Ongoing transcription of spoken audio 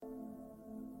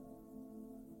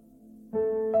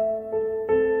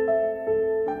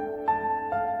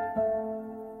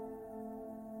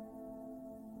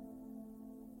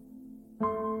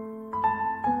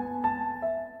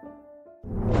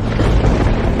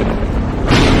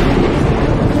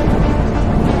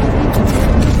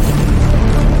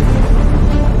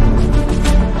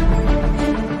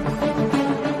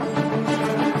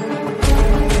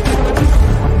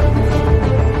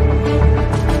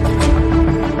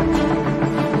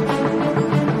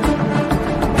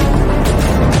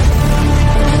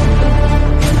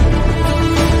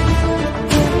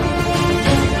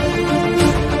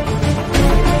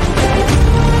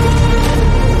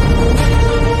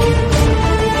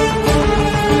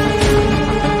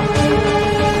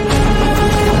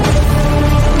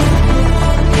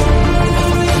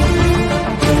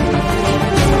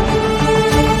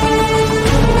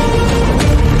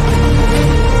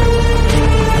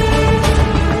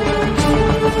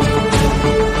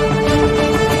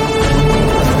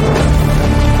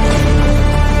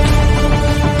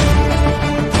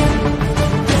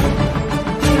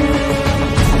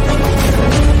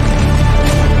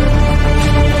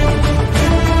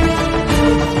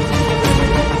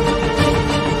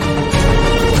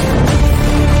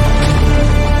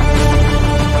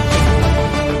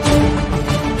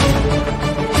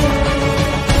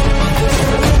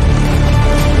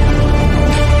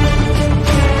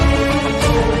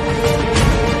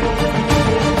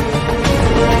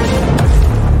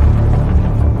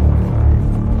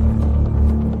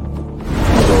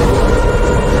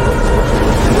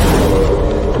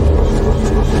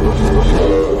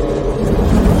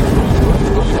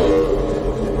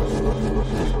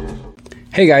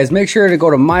Hey guys, make sure to go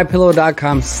to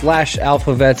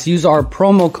mypillow.com/AlphaVets. Use our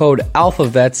promo code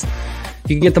AlphaVets.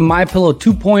 You can get the MyPillow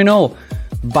 2.0.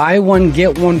 Buy one,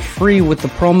 get one free with the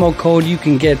promo code. You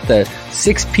can get the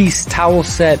 6-piece towel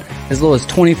set as low as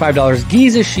 $25.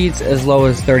 Giza sheets as low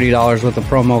as $30 with the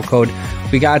promo code.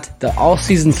 We got the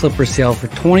all-season slipper sale for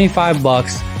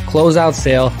 $25. Closeout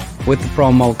sale with the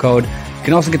promo code. You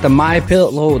can also get the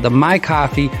MyPillow, the My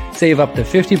Coffee, save up to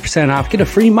 50% off. Get a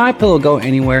free MyPillow, go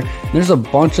anywhere. There's a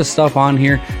bunch of stuff on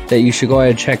here that you should go ahead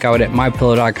and check out at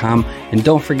mypillow.com. And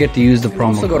don't forget to use the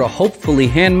promo code. Also go to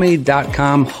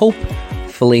hopefullyhandmade.com,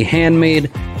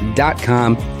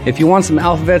 hopefullyhandmade.com. If you want some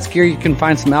AlphaVets gear, you can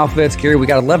find some AlphaVets gear. We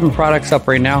got 11 products up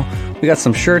right now. We got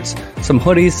some shirts, some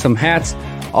hoodies, some hats,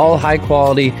 all high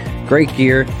quality, great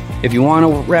gear. If you want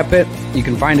to rep it, you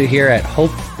can find it here at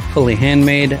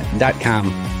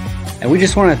hopefullyhandmade.com. And we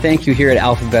just want to thank you here at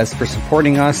AlphaVets for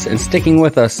supporting us and sticking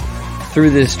with us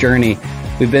through this journey.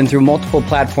 We've been through multiple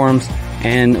platforms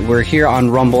and we're here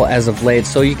on Rumble as of late.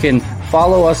 So you can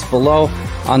follow us below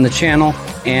on the channel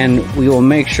and we will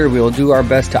make sure we will do our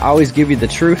best to always give you the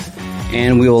truth,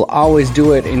 and we will always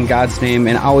do it in God's name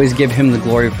and always give him the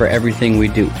glory for everything we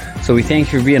do. So we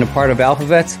thank you for being a part of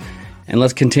AlphaVets, and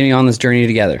let's continue on this journey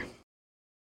together.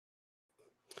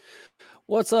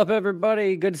 What's up,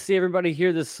 everybody? Good to see everybody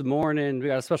here this morning. We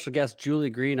got a special guest, Julie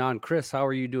Green, on. Chris, how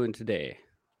are you doing today?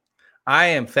 I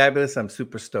am fabulous. I'm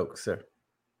super stoked, sir.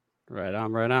 Right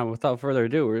on. Without further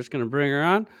ado, we're just going to bring her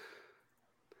on.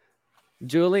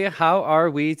 Julie, how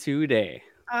are we today?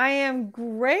 I am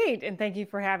great, and thank you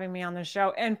for having me on the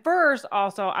show. And first,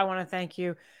 also, I want to thank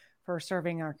you for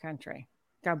serving our country.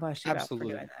 God bless you. Absolutely.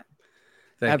 For doing that.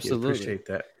 Thank you. Appreciate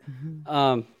that.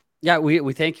 Mm-hmm. Yeah,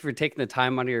 we thank you for taking the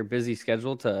time out of your busy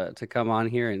schedule to come on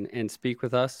here and speak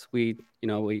with us. We've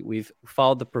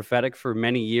followed the prophetic for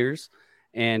many years,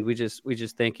 and we just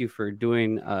thank you for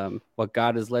doing what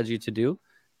God has led you to do,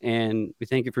 and we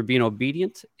thank you for being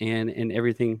obedient and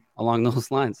everything along those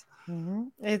lines. Mm-hmm.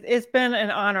 It's been an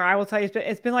honor. I will tell you,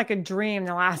 it's been like a dream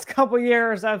the last couple of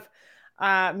years of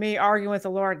me arguing with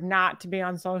the Lord not to be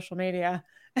on social media,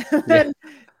 to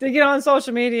get on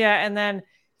social media and then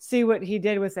see what he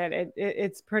did with it.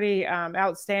 It's pretty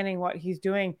outstanding what he's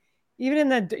doing, even in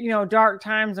the dark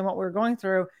times and what we're going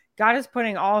through. God is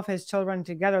putting all of his children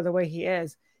together the way he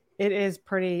is. It is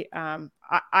pretty. I'm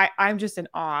just in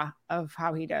awe of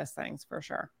how he does things, for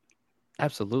sure.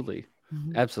 Absolutely.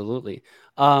 Mm-hmm. Absolutely.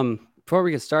 Before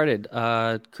we get started,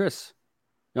 Chris,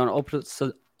 you want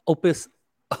to opus?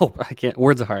 Oh, I can't.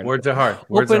 Words are hard.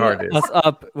 Open us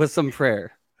up with some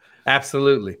prayer.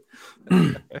 Absolutely.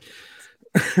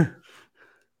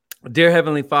 Dear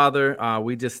Heavenly Father,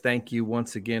 we just thank you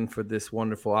once again for this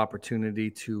wonderful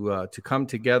opportunity to come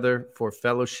together for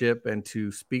fellowship and to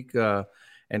speak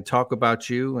and talk about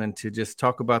you and to just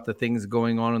talk about the things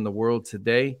going on in the world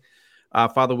today.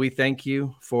 Father, we thank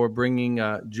you for bringing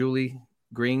Julie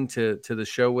Green to the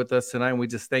show with us tonight. And we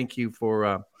just thank you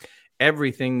for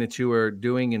everything that you are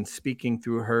doing and speaking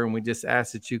through her. And we just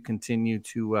ask that you continue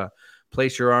to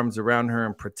place your arms around her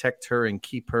and protect her and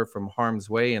keep her from harm's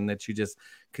way, and that you just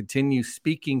continue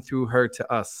speaking through her to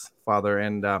us, Father.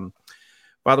 And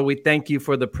Father, we thank you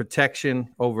for the protection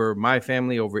over my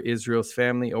family, over Israel's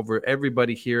family, over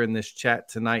everybody here in this chat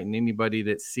tonight and anybody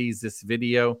that sees this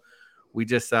video. We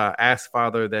just ask,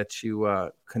 Father, that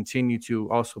you continue to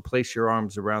also place your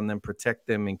arms around them, protect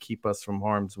them, and keep us from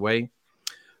harm's way.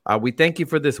 We thank you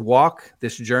for this walk,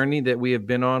 this journey that we have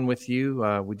been on with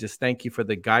you. We just thank you for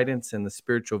the guidance and the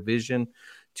spiritual vision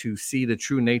to see the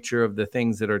true nature of the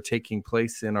things that are taking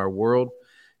place in our world.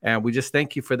 And we just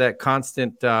thank you for that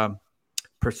constant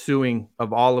pursuing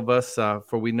of all of us,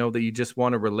 for we know that you just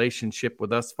want a relationship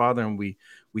with us, Father. And we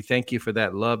thank you for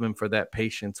that love and for that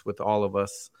patience with all of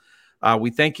us.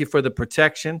 We thank you for the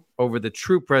protection over the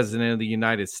true president of the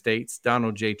United States,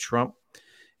 Donald J. Trump.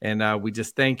 And we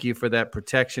just thank you for that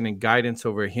protection and guidance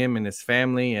over him and his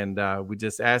family. And we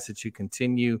just ask that you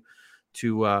continue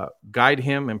to guide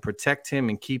him and protect him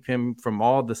and keep him from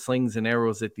all the slings and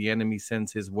arrows that the enemy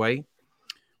sends his way.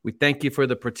 We thank you for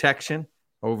the protection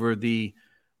over the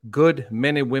good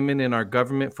men and women in our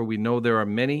government, for we know there are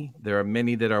many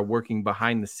that are working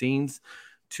behind the scenes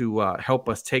to help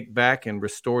us take back and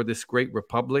restore this great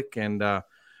republic. And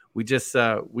we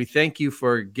thank you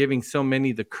for giving so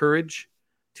many the courage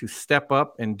to step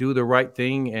up and do the right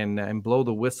thing and blow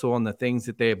the whistle on the things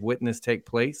that they have witnessed take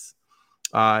place.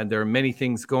 And there are many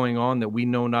things going on that we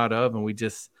know not of. And we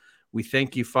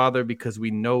thank you, Father, because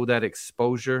we know that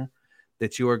exposure,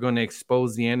 that you are going to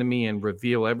expose the enemy and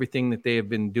reveal everything that they have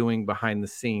been doing behind the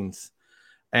scenes.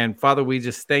 And Father, we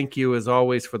just thank you as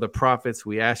always for the prophets.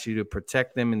 We ask you to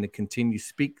protect them and to continue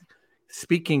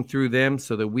speaking through them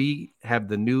so that we have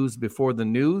the news before the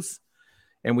news.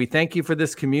 And we thank you for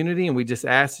this community. And we just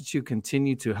ask that you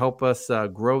continue to help us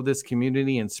grow this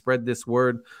community and spread this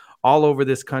word all over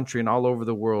this country and all over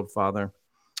the world, Father.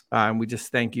 And we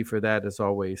just thank you for that as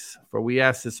always. For we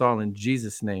ask this all in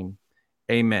Jesus' name.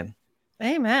 Amen.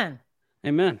 Amen.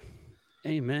 Amen.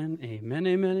 Amen.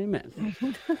 Amen.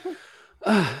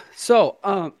 Amen.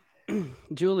 So,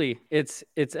 Julie, it's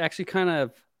actually kind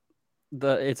of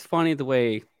it's funny the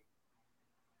way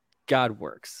God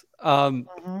works.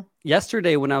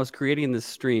 Yesterday when I was creating this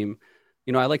stream,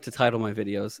 I like to title my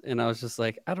videos, and I was just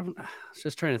like, I was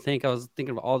just trying to think. I was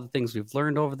thinking of all the things we've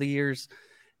learned over the years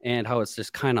and how it's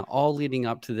just kind of all leading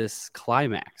up to this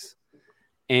climax.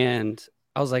 And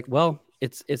I was like, well,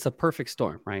 it's a perfect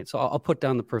storm, right? So I'll put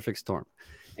down the perfect storm.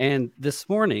 And this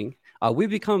morning, we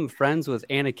become friends with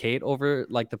Anna Kate over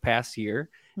like the past year.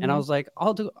 Mm-hmm. And I was like,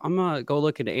 I'm going to go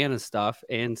look into Anna's stuff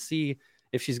and see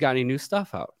if she's got any new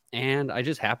stuff out. And I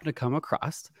just happened to come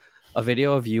across a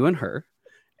video of you and her.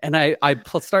 And I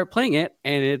start playing it,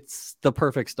 and it's the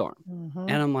perfect storm. Mm-hmm.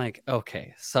 And I'm like,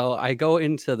 okay. So I go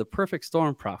into the perfect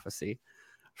storm prophecy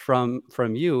from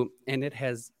you, and it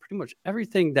has pretty much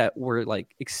everything that we're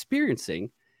like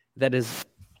experiencing that is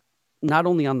not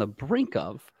only on the brink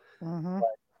of, mm-hmm. but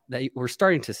that we're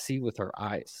starting to see with our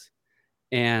eyes.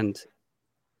 And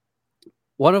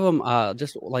one of them,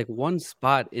 just like one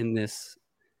spot in this,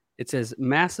 it says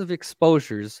massive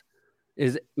exposure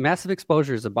is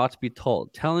about to be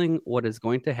told, telling what is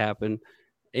going to happen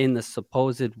in the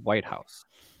supposed White House.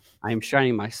 I am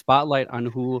shining my spotlight on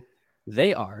who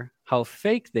they are, how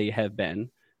fake they have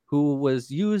been, who was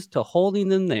used to holding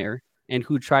them there, and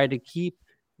who tried to keep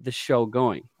the show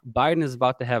going. Biden is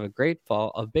about to have a great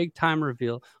fall, a big time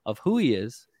reveal of who he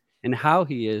is and how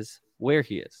he is, where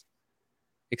he is.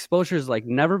 Exposures like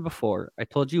never before. I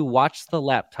told you, watch the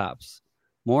laptops.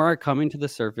 More are coming to the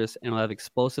surface, and will have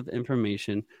explosive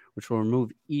information which will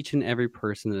remove each and every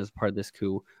person that is part of this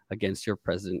coup against your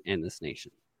president and this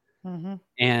nation. Mm-hmm.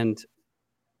 And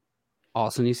all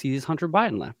of a sudden you see these Hunter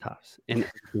Biden laptops and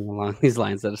along these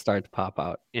lines that have started to pop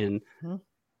out, and mm-hmm.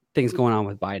 things going on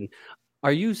with Biden.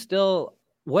 Are you still,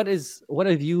 what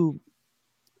have you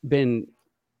been,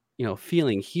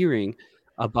 feeling, hearing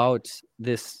about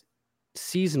this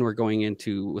season we're going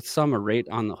into with summer right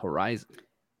on the horizon?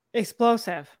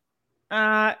 Explosive.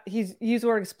 He's used the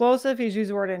word explosive. He's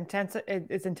used the word intensive.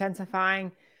 It's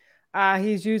intensifying.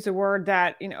 He's used the word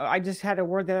that, I just had a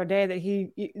word the other day that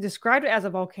he described it as a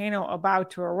volcano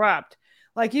about to erupt.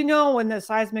 Like, when the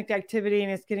seismic activity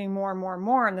and it's getting more and more and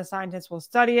more, and the scientists will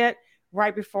study it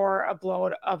right before a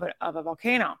blow of a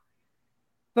volcano.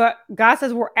 But God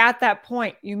says we're at that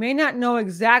point. You may not know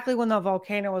exactly when the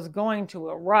volcano is going to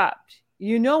erupt.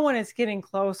 You know when it's getting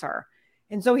closer.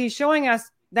 And so he's showing us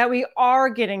that we are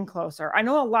getting closer. I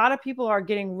know a lot of people are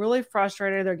getting really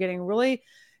frustrated. They're getting really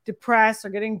depressed.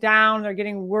 They're getting down. They're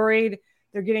getting worried.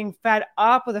 They're getting fed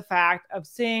up with the fact of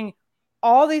seeing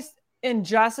all these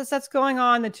injustice that's going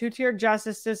on, the two-tier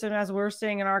justice system as we're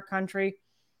seeing in our country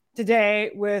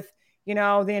today with,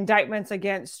 the indictments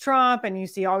against Trump, and you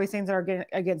see all these things that are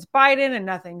against Biden and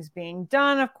nothing's being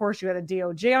done. Of course, you have the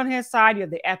DOJ on his side. You have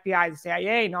the FBI, the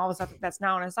CIA, and all the stuff that's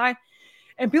now on his side.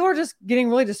 And people are just getting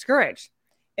really discouraged.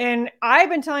 And I've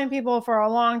been telling people for a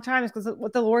long time, because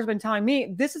what the Lord's been telling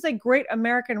me, this is a great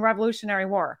American Revolutionary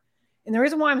War. And the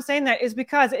reason why I'm saying that is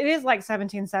because it is like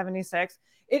 1776.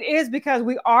 It is because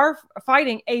we are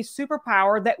fighting a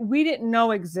superpower that we didn't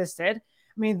know existed.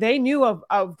 I mean, they knew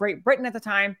of Great Britain at the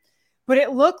time, but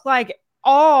it looked like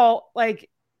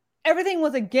everything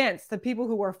was against the people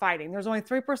who were fighting. There's only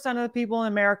 3% of the people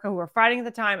in America who were fighting at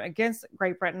the time against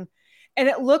Great Britain. And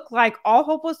it looked like all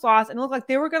hope was lost, and it looked like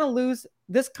they were going to lose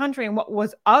this country and what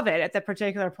was of it at that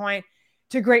particular point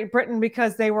to Great Britain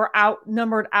because they were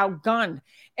outnumbered, outgunned.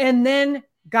 And then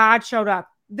God showed up.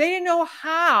 They didn't know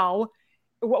how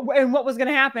and what was going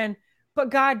to happen, but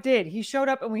God did. He showed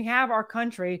up, and we have our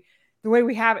country the way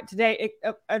we have it today.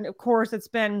 And of course, it's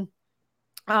been,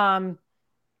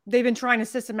 they've been trying to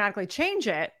systematically change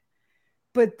it,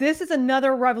 but this is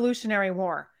another revolutionary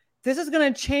war. This is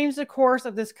going to change the course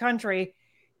of this country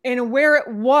and where it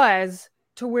was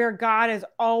to where God has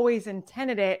always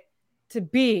intended it to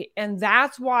be. And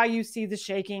that's why you see the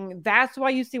shaking. That's why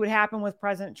you see what happened with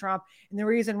President Trump. And the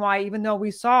reason why, even though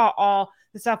we saw all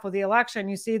the stuff with the election,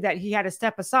 you see that he had to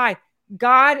step aside.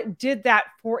 God did that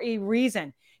for a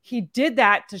reason. He did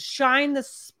that to shine the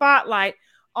spotlight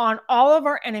on all of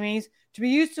our enemies, to be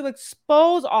used to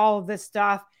expose all of this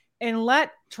stuff and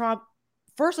let Trump,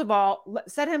 first of all,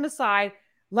 set him aside,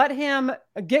 let him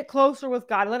get closer with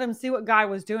God, let him see what God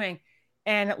was doing,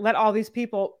 and let all these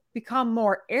people become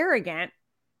more arrogant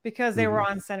because they were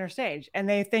on center stage and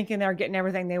they thinking they're getting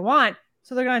everything they want.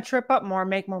 So they're going to trip up more,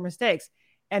 make more mistakes.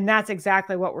 And that's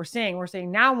exactly what we're seeing. We're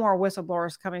seeing now more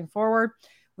whistleblowers coming forward,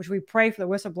 which we pray for the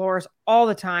whistleblowers all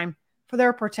the time, for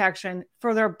their protection,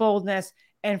 for their boldness,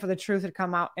 and for the truth to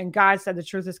come out. And God said the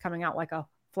truth is coming out like a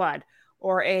flood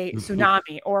or a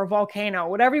tsunami or a volcano,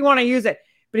 whatever you want to use it.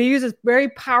 But he uses very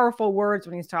powerful words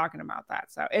when he's talking about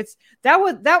that. So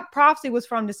that prophecy was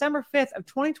from December 5th of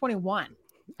 2021.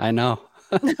 I know.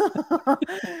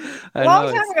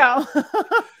 Long time ago.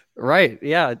 Right.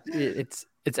 Yeah. It's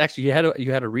actually,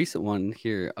 you had a recent one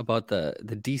here about the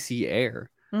DC air.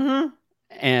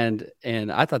 And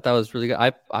I thought that was really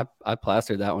good. I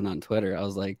plastered that one on Twitter. I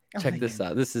was like, check this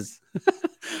out. This is,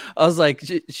 I was like,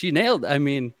 she nailed. I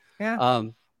mean,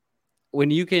 when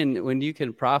you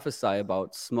can prophesy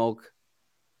about smoke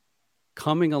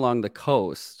coming along the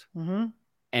coast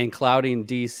and clouding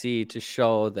DC to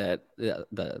show that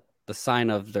the sign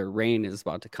of their reign is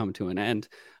about to come to an end.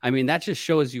 I mean, that just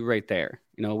shows you right there.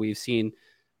 You know, we've seen,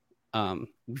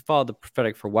 we followed the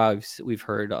prophetic for a while. We've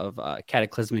heard of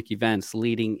cataclysmic events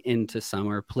leading into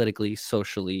summer politically,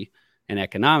 socially, and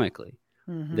economically.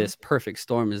 This perfect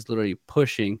storm is literally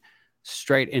pushing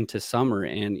straight into summer,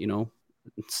 and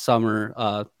summer,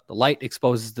 the light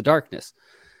exposes the darkness.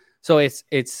 So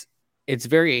it's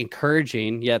very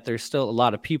encouraging. Yet there's still a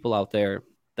lot of people out there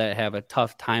that have a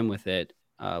tough time with it.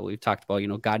 We've talked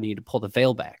about, God needed to pull the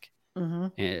veil back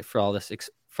for all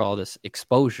this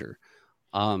exposure.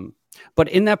 But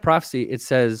in that prophecy, it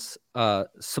says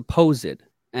supposed,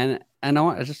 and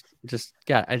I just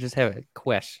have a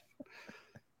question.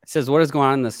 It says, what is going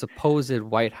on in the supposed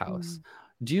White House?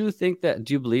 Do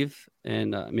you believe,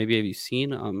 and maybe have you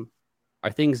seen,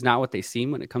 are things not what they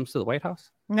seem when it comes to the White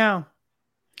House? No,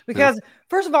 because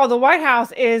first of all, the White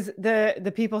House is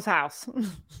the people's house.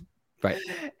 Right.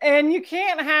 And you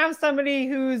can't have somebody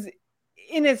who's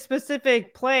in a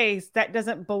specific place that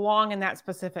doesn't belong in that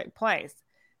specific place.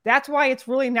 That's why it's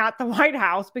really not the White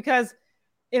House, because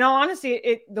in all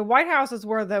honesty, the White House is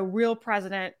where the real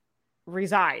president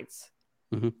resides.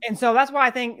 And so that's why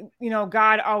I think,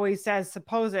 God always says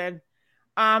supposed,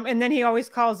 and then he always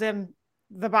calls him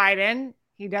the Biden.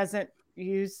 He doesn't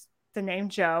use the name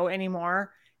Joe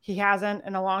anymore. He hasn't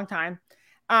in a long time.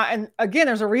 And again,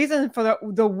 there's a reason for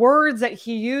the words that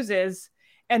he uses.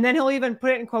 And then he'll even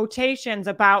put it in quotations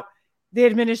about the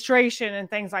administration and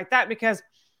things like that, because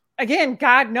again,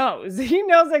 God knows. He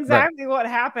knows exactly what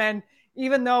happened,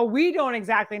 even though we don't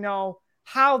exactly know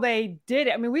how they did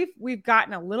it. I mean, we've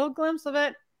gotten a little glimpse of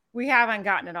it. We haven't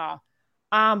gotten it all.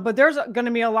 But there's going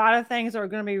to be a lot of things that are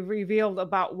going to be revealed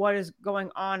about what is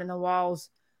going on in the walls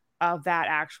of that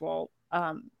actual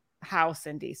house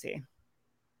in DC.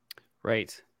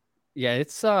 Right. Yeah,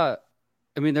 it's I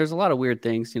mean, there's a lot of weird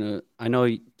things. I know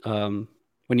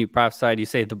when you prophesied, you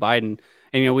say the Biden,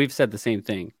 and we've said the same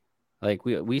thing. Like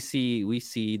we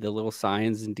see the little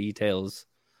signs and details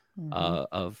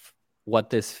of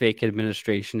what this fake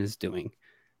administration is doing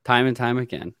time and time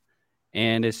again.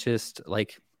 And it's just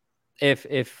like,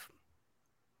 if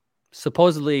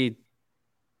supposedly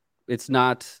it's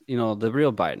not, the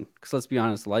real Biden, because let's be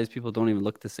honest, a lot of these people don't even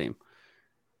look the same.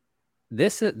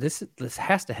 This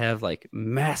has to have like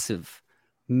massive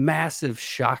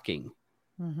shocking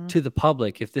to the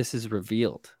public if this is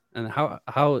revealed. And how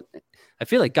I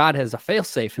feel like God has a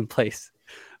failsafe in place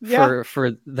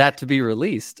for that to be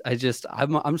released.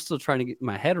 I'm still trying to get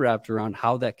my head wrapped around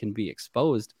how that can be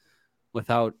exposed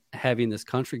without having this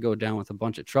country go down with a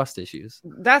bunch of trust issues.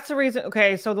 That's the reason.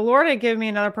 Okay, so the Lord had given me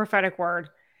another prophetic word,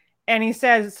 and he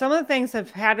says some of the things have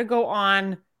had to go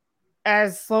on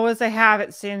as slow as they have,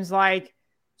 it seems like,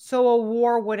 so a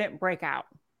war wouldn't break out.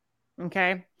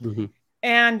 Okay.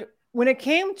 And when it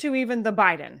came to even the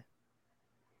Biden,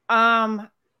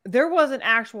 there was an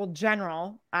actual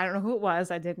general. I don't know who it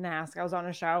was. I didn't ask. I was on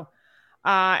a show.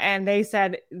 And they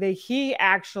said that he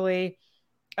actually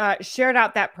shared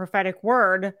out that prophetic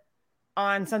word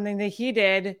on something that he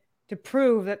did to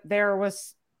prove that there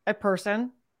was a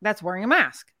person that's wearing a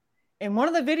mask. In one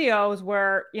of the videos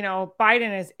where,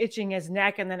 Biden is itching his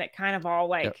neck and then it kind of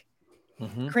all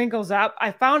crinkles up.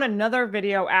 I found another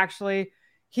video, actually.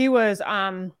 He was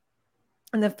in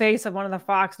the face of one of the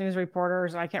Fox News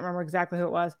reporters. I can't remember exactly who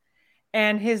it was.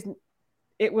 And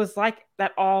it was like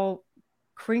that all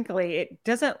crinkly. It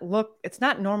doesn't look, it's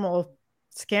not normal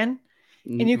skin.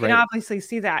 And you can obviously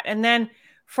see that. And then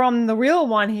from the real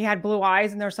one, he had blue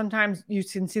eyes. And there's sometimes you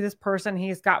can see this person,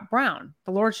 he's got brown.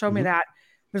 The Lord showed me that.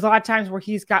 There's a lot of times where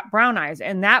he's got brown eyes.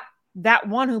 And that that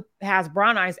one who has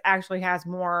brown eyes actually has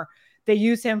more. They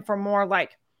use him for more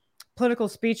like political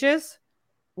speeches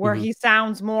where he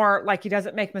sounds more like he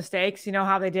doesn't make mistakes. You know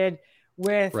how they did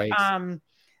with when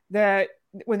they're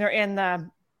in the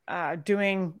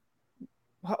doing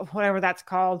whatever that's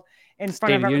called in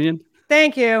front State of Union.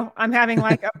 Thank you. I'm having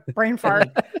like a brain fart.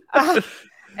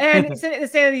 And it's in the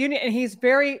State of the Union, and he's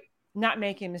very not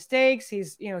making mistakes.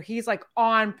 He's like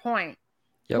on point.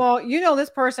 Yep. Well, this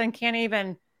person can't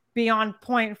even be on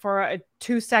point for a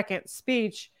 2-second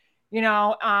speech.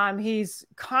 He's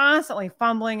constantly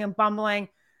fumbling and bumbling.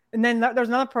 And then there's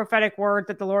another prophetic word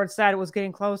that the Lord said was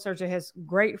getting closer to his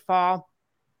great fall,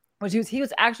 which he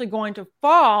was actually going to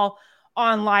fall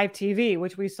on live TV,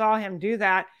 which we saw him do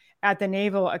that at the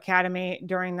Naval Academy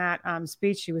during that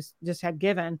speech he had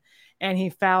given, and he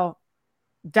fell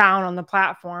down on the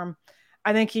platform.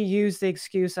 I think he used the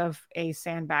excuse of a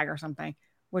sandbag or something,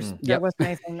 which there wasn't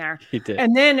anything there. He did.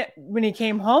 And then when he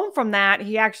came home from that,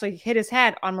 he actually hit his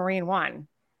head on Marine One.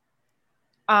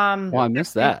 I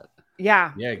missed that.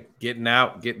 Yeah, getting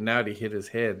out, he hit his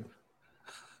head.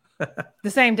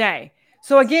 The same day.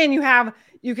 So again,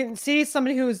 you can see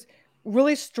somebody who's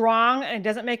really strong and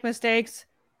doesn't make mistakes.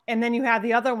 And then you have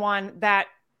the other one that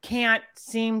can't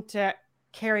seem to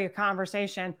carry a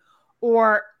conversation,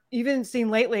 or even seen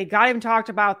lately, God even talked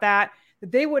about that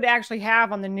they would actually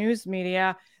have on the news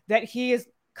media that he is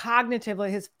cognitively,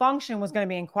 his function was going to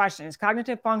be in question. His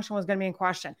cognitive function was going to be in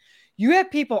question. You have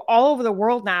people all over the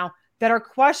world now that are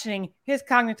questioning his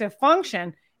cognitive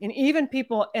function. And even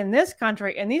people in this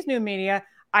country, in these new media,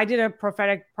 I did a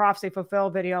prophetic prophecy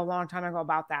fulfilled video a long time ago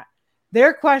about that.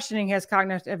 They're questioning his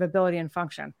cognitive ability and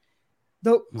function.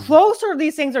 The closer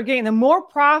these things are getting, the more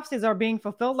prophecies are being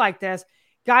fulfilled like this.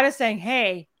 God is saying,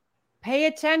 hey, pay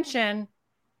attention.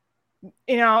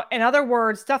 In other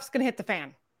words, stuff's going to hit the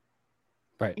fan.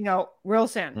 Right. Real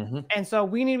soon. And so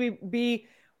we need to be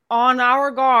on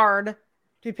our guard to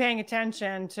be paying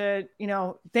attention to,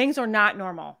 things are not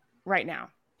normal right now,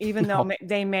 even though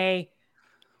they may,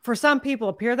 for some people,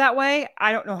 appear that way.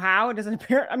 I don't know how it doesn't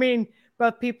appear. I mean,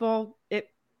 but people,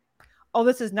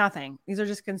 this is nothing. These are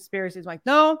just conspiracies. Like,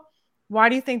 no, why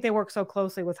do you think they work so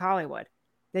closely with Hollywood?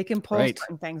 They can pull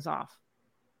certain things off.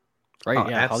 Right. Oh,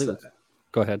 yeah. Hollywood.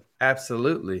 Go ahead.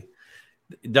 Absolutely.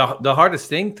 The hardest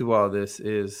thing through all this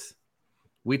is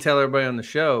we tell everybody on the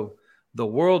show, the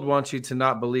world wants you to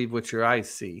not believe what your eyes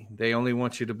see. They only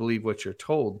want you to believe what you're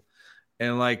told.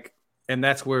 And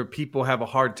that's where people have a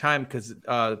hard time, because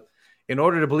in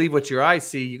order to believe what your eyes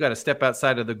see, you got to step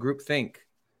outside of the group think,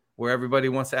 where everybody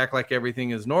wants to act like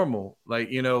everything is normal. Like,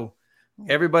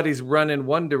 everybody's running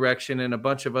one direction and a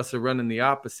bunch of us are running the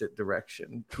opposite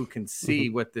direction who can see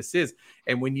what this is.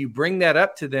 And when you bring that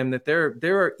up to them, that there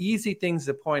are easy things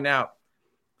to point out.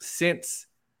 Since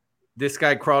this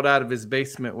guy crawled out of his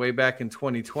basement way back in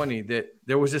 2020, that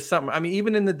there was just something. I mean,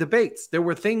 even in the debates, there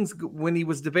were things when he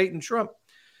was debating Trump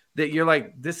that you're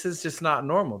like, this is just not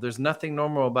normal. There's nothing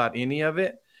normal about any of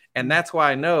it. And that's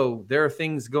why I know there are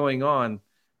things going on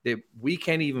that we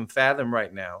can't even fathom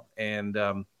right now. And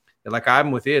like I'm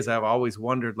with Iz, I've always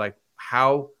wondered, like,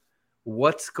 how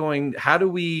do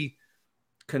we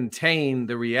contain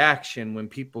the reaction when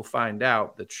people find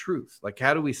out the truth? Like,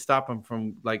 how do we stop them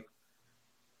from, like,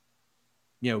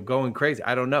 going crazy?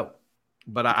 I don't know.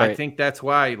 But I think that's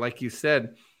why, like you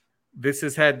said, this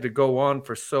has had to go on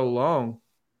for so long,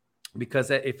 because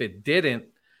if it didn't,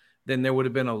 then there would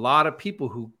have been a lot of people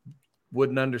who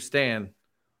wouldn't understand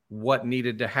what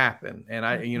needed to happen. And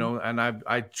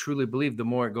I truly believe the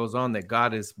more it goes on, that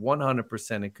God is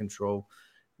 100% in control.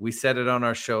 We said it on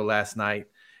our show last night.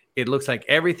 It looks like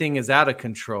everything is out of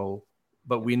control,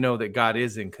 but we know that God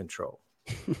is in control.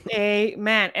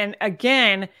 Amen. And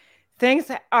again, things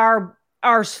are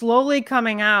slowly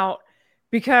coming out,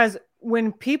 because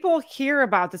when people hear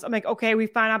about this, I'm like, okay, we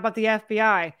found out about the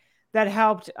FBI that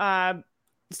helped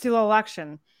steal an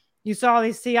election. You saw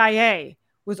the CIA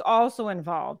was also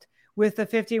involved with the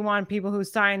 51 people who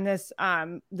signed this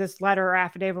letter or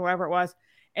affidavit, or whatever it was.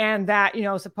 And that,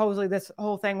 supposedly this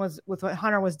whole thing was with what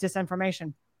Hunter was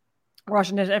disinformation,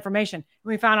 Russian disinformation. And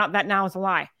we found out that now is a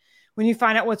lie. When you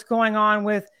find out what's going on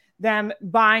with them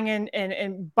buying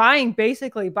and buying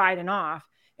basically Biden off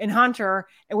and Hunter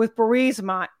and with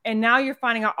Burisma, and now you're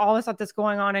finding out all the stuff that's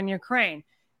going on in Ukraine.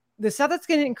 The stuff that's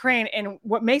getting in Ukraine, and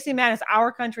what makes me mad is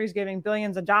our country is giving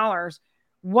billions of dollars.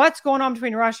 What's going on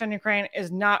between Russia and Ukraine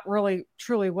is not really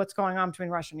truly what's going on between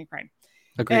Russia and Ukraine.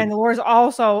 Agreed. And the Lord's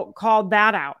also called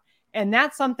that out. And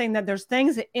that's something that there's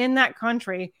things in that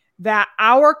country that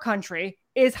our country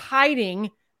is hiding,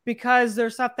 because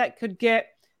there's stuff that could get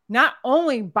not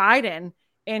only Biden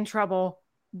in trouble,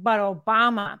 but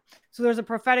Obama. So there's a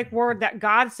prophetic word that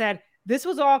God said this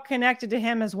was all connected to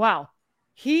him as well.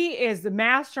 He is the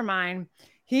mastermind.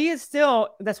 He is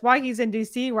still, that's why he's in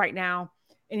DC right now.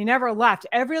 And he never left.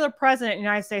 Every other president in the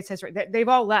United States history, they've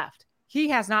all left. He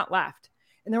has not left.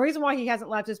 And the reason why he hasn't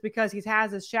left is because he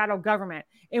has this shadow government.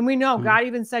 And we know God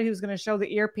even said he was going to show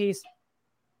the earpiece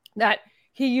that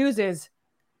he uses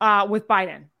with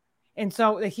Biden. And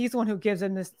so he's the one who gives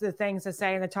him the things to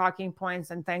say and the talking points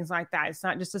and things like that. It's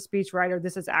not just a speechwriter.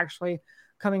 This is actually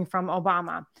coming from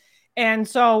Obama. And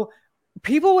so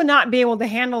people would not be able to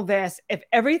handle this if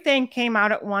everything came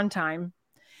out at one time.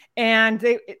 And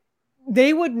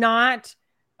they would not,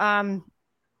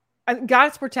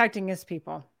 God's protecting his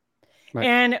people. Right.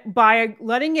 And by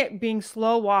letting it being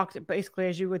slow walked, basically,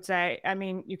 as you would say, I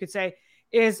mean, you could say,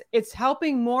 is it's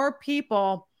helping more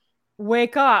people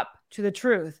wake up to the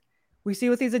truth. We see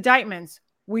with these indictments,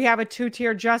 we have a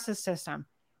two-tier justice system.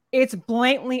 It's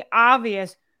blatantly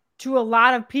obvious to a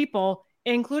lot of people,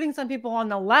 including some people on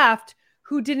the left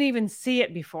who didn't even see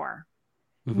it before.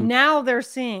 Mm-hmm. Now they're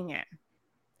seeing it.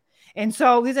 And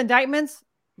so these indictments,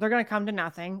 they're going to come to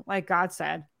nothing, like God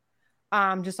said.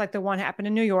 Just like the one happened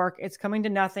in New York, it's coming to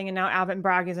nothing. And now Alvin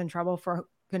Bragg is in trouble for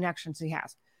connections he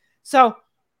has. So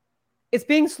it's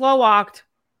being slow walked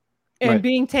and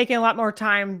being taken a lot more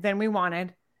time than we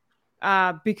wanted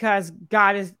because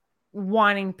God is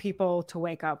wanting people to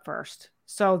wake up first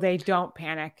so they don't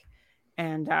panic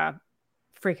and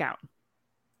freak out.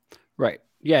 Right.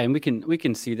 Yeah. And we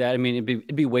can see that. I mean,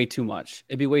 it'd be way too much.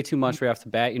 It'd be way too much right off the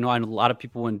bat. You know, I know a lot of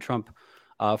people when Trump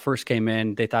first came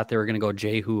in, they thought they were going to go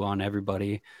Jehu on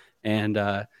everybody. And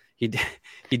he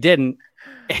didn't.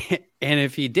 And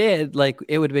if he did, like,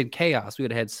 it would have been chaos. We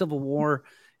would have had civil war.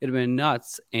 It'd have been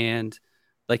nuts. And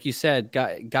like you said,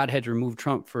 God had to remove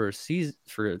Trump for a season,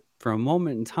 for a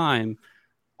moment in time.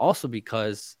 Also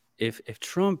because if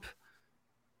Trump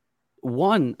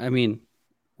won, I mean,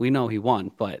 we know he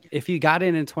won, but if he got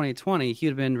in 2020, he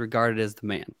would have been regarded as the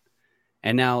man.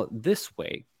 And now this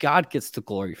way, God gets the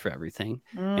glory for everything.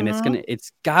 And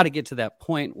it's got to get to that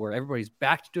point where everybody's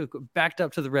backed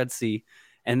up to the Red Sea.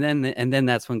 And then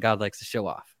that's when God likes to show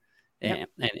off and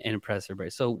impress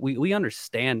everybody. So we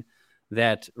understand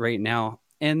that right now.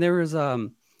 And there was,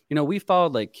 we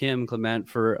followed like Kim Clement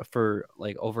for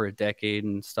like over a decade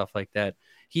and stuff like that.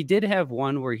 He did have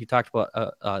one where he talked about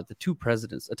the two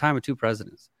presidents, a time of two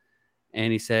presidents.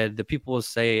 And he said, the people will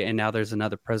say, and now there's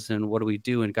another president. What do we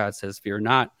do? And God says, fear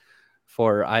not,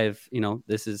 for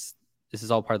this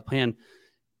is all part of the plan.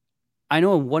 I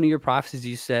know in one of your prophecies,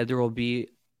 you said there will be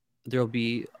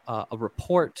a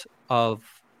report of,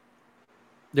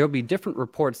 there'll be different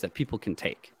reports that people can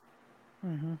take.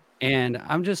 Mm-hmm. And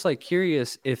I'm just like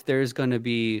curious if there's going to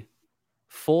be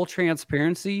full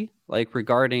transparency, like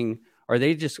regarding, are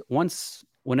they just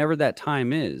whenever that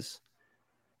time is,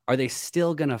 are they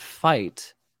still going to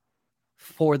fight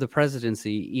for the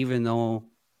presidency, even though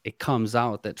it comes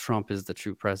out that Trump is the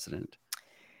true president?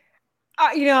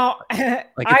 Like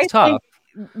it's tough.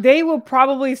 They will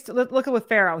probably look at with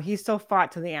Pharaoh. He still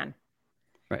fought to the end.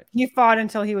 Right. He fought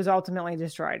until he was ultimately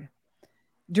destroyed.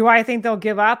 Do I think they'll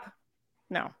give up?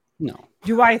 No.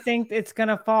 Do I think it's going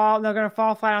to fall? They're going to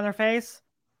fall flat on their face?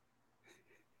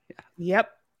 Yeah. Yep,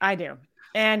 I do.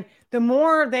 And the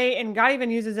more and God even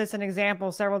uses this as an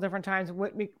example several different times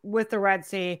with the Red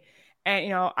Sea.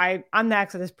 And, I'm the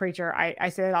Exodus preacher. I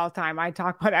say it all the time. I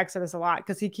talk about Exodus a lot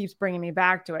because he keeps bringing me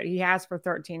back to it. He has for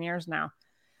 13 years now.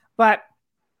 But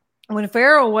when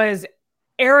Pharaoh was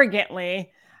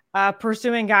arrogantly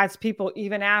pursuing God's people,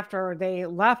 even after they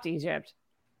left Egypt,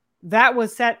 that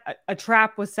was a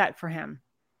trap was set for him.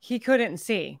 He couldn't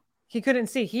see.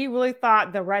 He really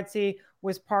thought the Red Sea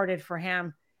was parted for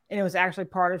him. And it was actually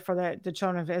parted for the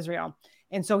children of Israel.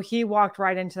 And so he walked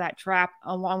right into that trap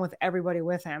along with everybody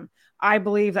with him. I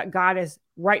believe that God is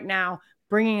right now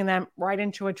bringing them right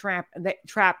into a trap, and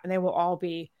they will all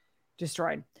be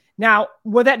destroyed. Now,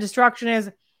 what that destruction is,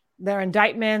 their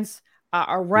indictments,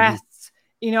 arrests,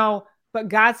 but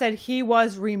God said he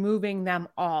was removing them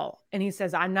all. And he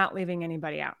says, I'm not leaving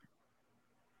anybody out.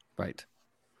 Right.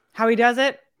 How he does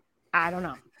it, I don't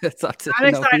know. I'm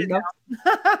excited now.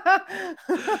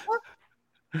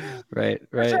 Right.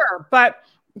 For sure. But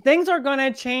things are going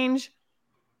to change.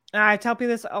 I tell people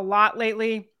this a lot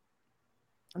lately.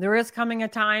 There is coming a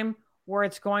time where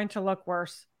it's going to look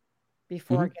worse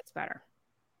before it gets better.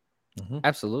 Mm-hmm.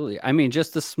 Absolutely. I mean,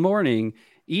 just this morning,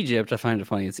 Egypt, I find it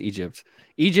funny, it's Egypt.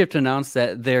 Egypt announced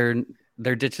that they're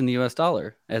ditching the US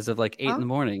dollar as of like 8 in the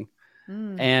morning.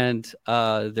 And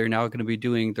they're now going to be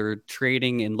doing their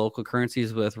trading in local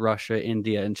currencies with Russia,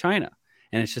 India, and China.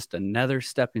 and it's just another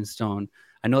stepping stone.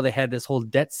 I know they had this whole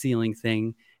debt ceiling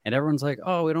thing, and everyone's like,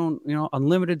 oh, we don't,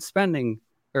 unlimited spending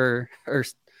or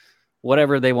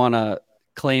whatever they want to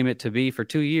claim it to be for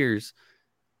 2 years.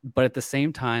 But at the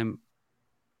same time,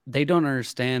 they don't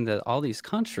understand that all these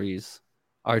countries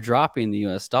are dropping the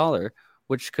US dollar,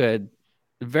 which could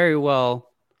very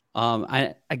well,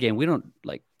 we don't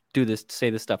like do this to say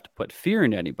this stuff to put fear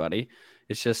into anybody.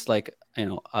 It's just like,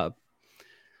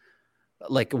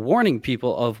 like warning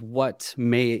people of what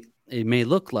it may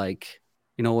look like,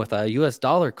 with a US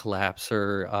dollar collapse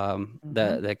or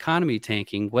the economy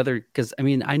tanking, because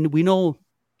we know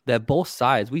that both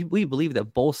sides, we believe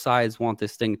that both sides want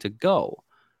this thing to go.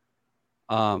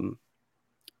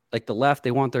 Like the left,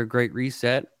 they want their great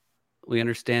reset. We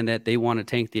understand that they want to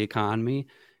tank the economy.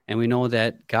 And we know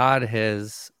that God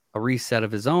has a reset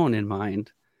of his own in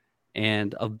mind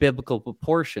and of biblical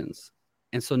proportions.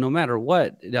 And so no matter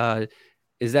what,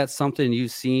 is that something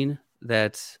you've seen,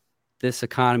 that this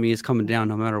economy is coming down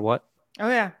no matter what? Oh,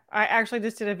 yeah. I actually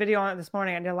just did a video on it this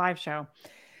morning. I did a live show.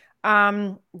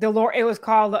 It was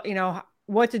called,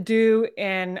 what to do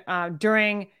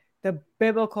during the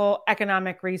biblical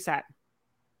economic reset.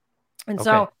 And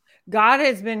so God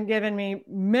has been giving me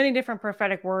many different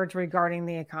prophetic words regarding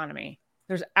the economy.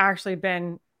 There's actually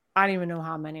been, I don't even know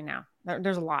how many now.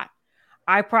 There's a lot.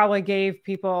 I probably gave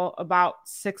people about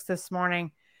 6 this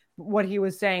morning what he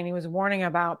was saying. He was warning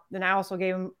about, and I also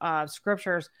gave him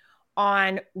scriptures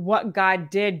on what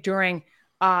God did during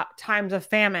times of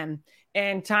famine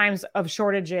and times of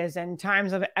shortages and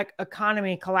times of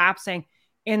economy collapsing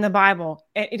in the Bible.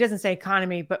 And it doesn't say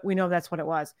economy, but we know that's what it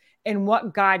was. And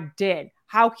what God did,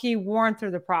 how he warned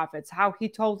through the prophets, how he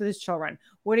told his children,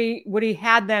 what he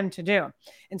had them to do.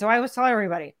 And so I was telling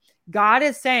everybody, God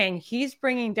is saying he's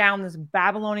bringing down this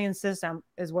Babylonian system,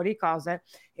 is what he calls it.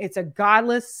 It's a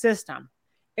godless system.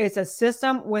 It's a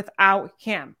system without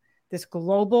him. This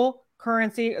global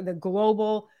currency, the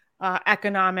global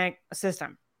economic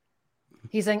system.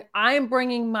 He's saying, I'm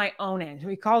bringing my own in.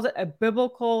 He calls it a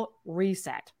biblical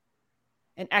reset,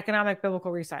 an economic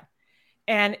biblical reset.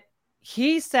 And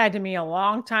he said to me a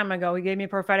long time ago, he gave me a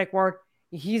prophetic word.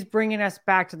 He's bringing us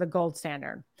back to the gold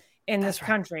standard in this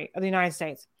country of the United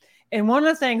States. And one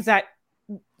of the things that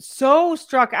so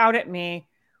struck out at me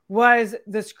was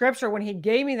the scripture when he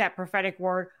gave me that prophetic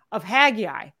word of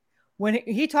Haggai. When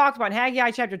he talked about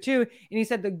Haggai chapter 2, and he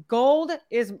said,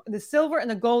 the silver and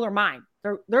the gold are mine.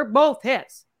 They're both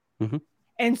his. Mm-hmm.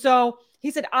 And so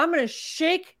he said, I'm going to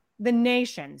shake the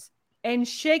nations and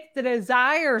shake the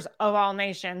desires of all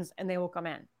nations, and they will come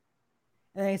in.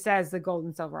 And he says, the gold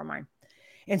and silver are mine.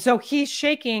 And so he's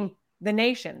shaking the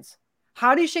nations.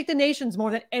 How do you shake the nations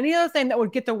more than any other thing that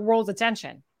would get the world's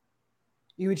attention?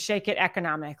 You would shake it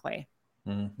economically.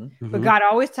 Mm-hmm. Mm-hmm. But God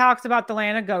always talks about the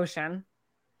land of Goshen.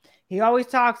 He always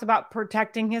talks about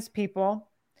protecting his people.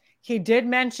 He did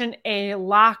mention a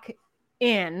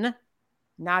lock-in,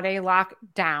 not a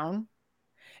lockdown.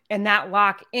 And that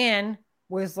lock-in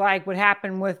was like what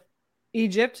happened with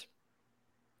Egypt,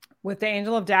 with the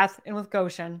angel of death, and with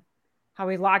Goshen, how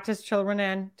he locked his children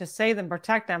in to save them,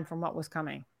 protect them from what was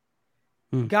coming.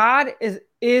 God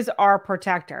is our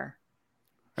protector.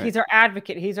 Right. He's our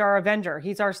advocate. He's our avenger.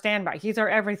 He's our standby. He's our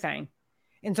everything.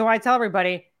 And so I tell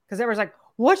everybody, because everyone's like,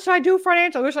 what should I do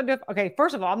financially? What should I do? Okay,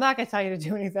 first of all, I'm not going to tell you to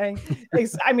do anything.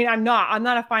 I'm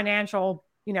not a financial,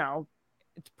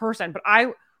 person, but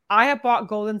I have bought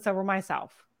gold and silver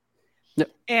myself.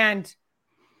 Yep. And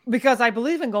because I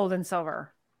believe in gold and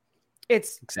silver,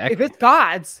 if it's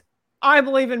God's, I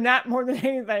believe in that more than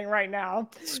anything right now.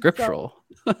 Scriptural.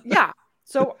 So, yeah.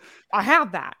 So I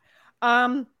have that.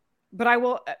 But I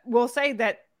will say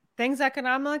that things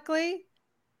economically,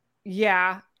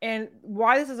 yeah. And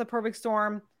why this is a perfect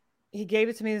storm, he gave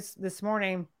it to me this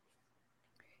morning.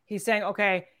 He's saying,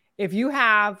 okay, if you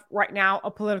have right now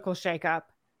a political shakeup,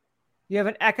 you have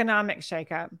an economic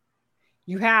shakeup,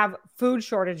 you have food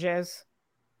shortages,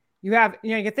 you have,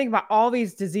 you can think about all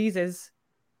these diseases,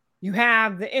 you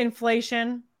have the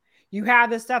inflation, you have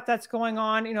the stuff that's going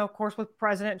on, of course, with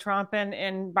President Trump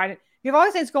and Biden. You have all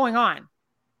these things going on.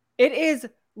 It is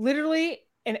literally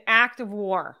an act of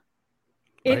war.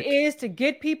 Right. It is to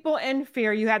get people in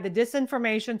fear. You have the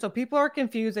disinformation, so people are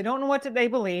confused. They don't know what they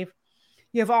believe.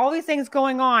 You have all these things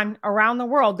going on around the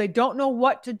world. They don't know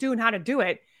what to do and how to do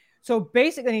it. So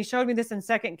basically, he showed me this in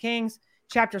 2 Kings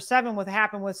chapter 7, what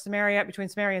happened with between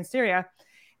Samaria and Syria.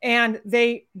 And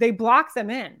they blocked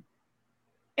them in.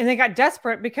 And they got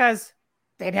desperate because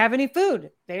they didn't have any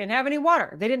food. They didn't have any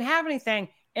water. They didn't have anything.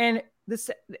 And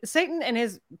Satan and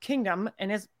his kingdom and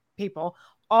his people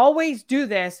always do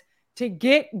this to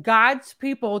get God's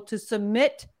people to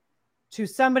submit to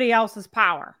somebody else's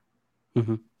power,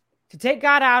 to take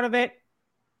God out of it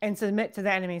and submit to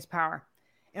the enemy's power.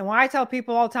 And what I tell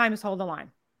people all the time is hold the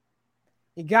line.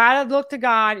 You got to look to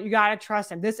God. You got to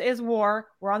trust him. This is war.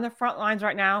 We're on the front lines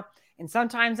right now. And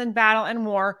sometimes in battle and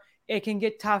war, it can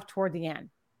get tough toward the end.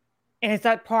 And it's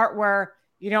that part where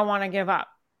you don't want to give up,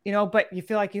 but you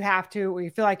feel like you have to, or you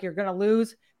feel like you're going to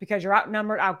lose because you're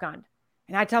outnumbered, outgunned.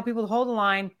 And I tell people to hold the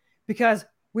line because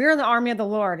we're in the army of the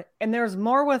Lord, and there's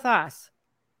more with us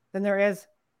than there is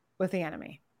with the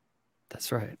enemy.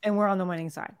 That's right. And we're on the winning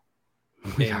side.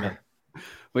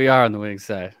 We are on the winning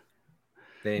side.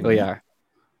 Amen.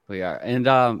 We are. And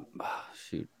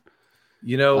shoot.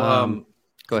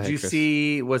 Go ahead, did you Chris.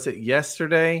 see, was it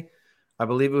yesterday? I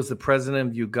believe it was the president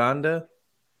of Uganda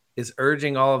is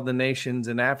urging all of the nations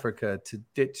in Africa to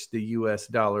ditch the US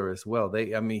dollar as well.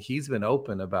 He's been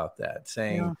open about that,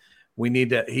 saying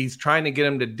he's trying to get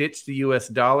them to ditch the US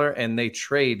dollar, and they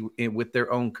trade with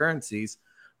their own currencies,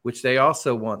 which they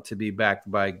also want to be backed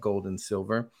by gold and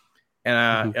silver.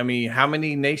 And how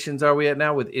many nations are we at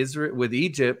now with Israel, with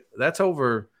Egypt? That's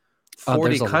over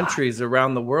 40 countries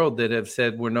around the world that have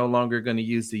said we're no longer going to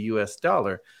use the US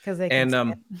dollar. Because they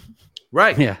can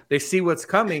right. Yeah. They see what's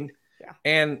coming. Yeah.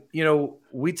 And,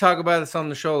 we talk about this on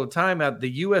the show all the time, how the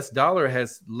US dollar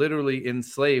has literally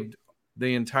enslaved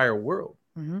the entire world.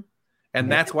 And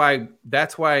that's why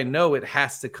I know it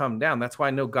has to come down. That's why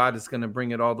I know God is going to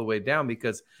bring it all the way down,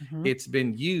 because it's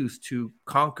been used to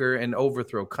conquer and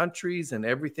overthrow countries and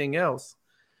everything else.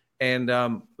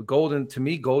 And gold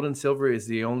and silver is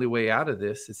the only way out of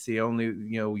this. It's the only,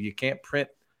 you can't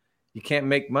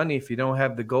make money if you don't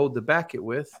have the gold to back it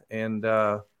with. And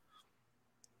I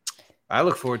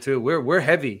look forward to it. We're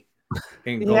heavy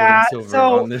in gold and silver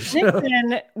on this show.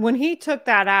 Nixon, when he took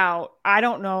that out, I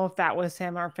don't know if that was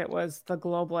him or if it was the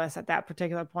globalists at that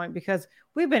particular point, because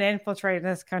we've been infiltrating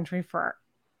this country for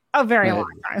a very long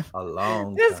time. A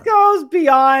long This time. goes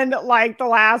beyond like the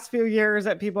last few years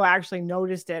that people actually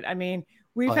noticed it. I mean,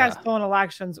 we've had stolen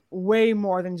elections way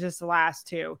more than just the last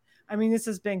two. I mean, this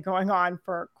has been going on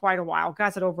for quite a while. God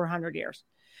said over 100 years.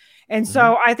 And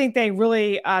so I think they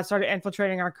really started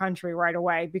infiltrating our country right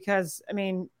away, because, I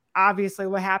mean, obviously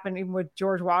what happened even with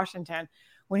George Washington,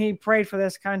 when he prayed for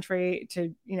this country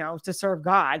to serve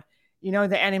God,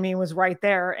 the enemy was right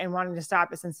there and wanted to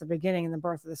stop it since the beginning and the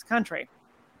birth of this country.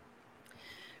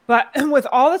 But with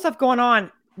all this stuff going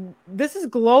on, this is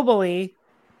globally,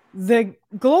 the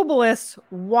globalists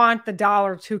want the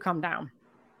dollar to come down.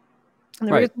 And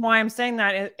the reason why I'm saying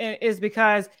that is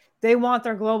because they want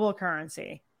their global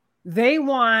currency. They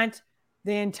want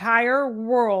the entire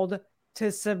world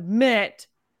to submit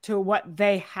to what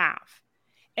they have.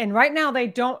 And right now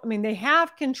they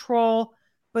have control,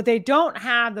 but they don't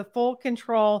have the full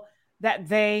control that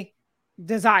they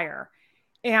desire.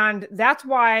 And that's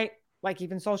why, like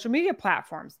even social media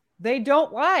platforms, they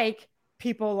don't like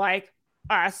people like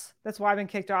us. That's why I've been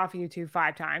kicked off YouTube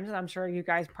 5 times. And I'm sure you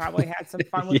guys probably had some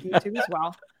fun with YouTube as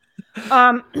well.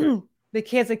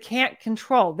 Because they can't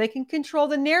control. They can control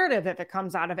the narrative if it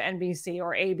comes out of NBC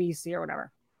or ABC or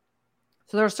whatever.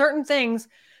 So there are certain things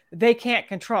they can't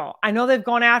control. I know they've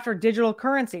gone after digital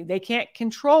currency. They can't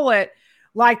control it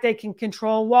like they can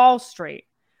control Wall Street.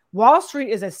 Wall Street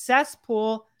is a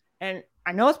cesspool, and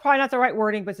I know it's probably not the right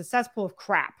wording, but it's a cesspool of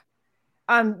crap.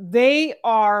 They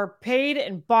are paid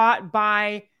and bought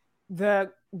by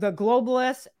the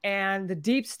globalists and the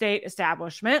deep state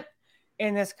establishment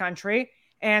in this country.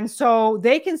 And so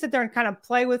they can sit there and kind of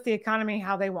play with the economy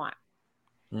how they want.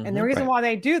 And the reason why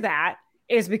they do that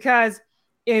is because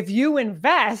if you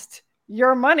invest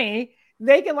your money,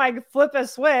 they can like flip a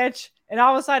switch and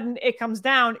all of a sudden it comes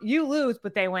down. You lose,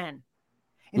 but they win.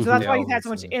 And so that's why you've had so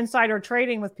much insider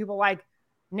trading with people like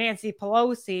Nancy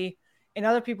Pelosi and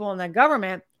other people in the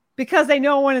government, because they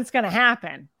know when it's going to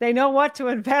happen. They know what to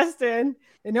invest in.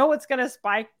 They know what's going to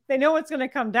spike. They know what's going to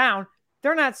come down.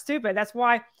 They're not stupid. That's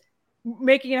why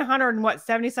making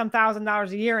 $170,000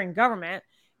 a year in government,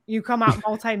 you come out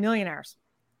multimillionaires.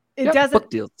 It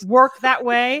doesn't work that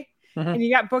way. And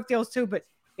you got book deals too, but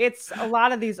it's a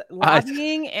lot of these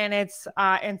lobbying and it's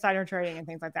insider trading and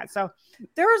things like that. So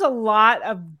there is a lot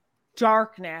of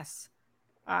darkness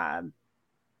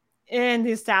in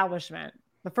the establishment.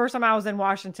 The first time I was in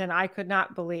Washington, I could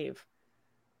not believe.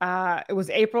 It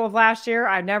was April of last year.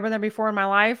 I'd never been there before in my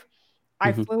life.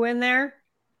 I flew in there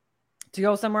to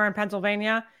go somewhere in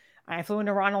Pennsylvania. I flew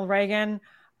into Ronald Reagan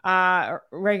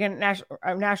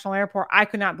National Airport. I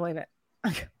could not believe it.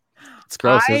 It's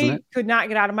gross, isn't it? I could not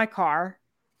get out of my car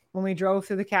when we drove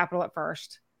through the Capitol at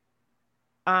first.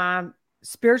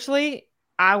 Spiritually,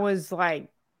 I was like,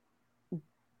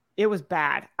 it was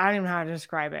bad. I don't even know how to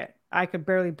describe it. I could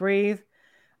barely breathe.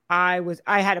 I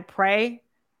had to pray.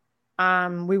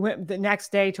 We went the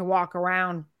next day to walk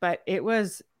around, but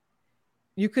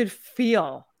you could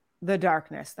feel the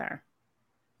darkness there.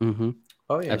 Mm-hmm.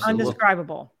 Oh yeah, Absolutely.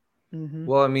 Undescribable. Mm-hmm.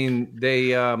 Well, I mean,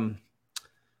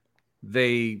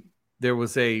 there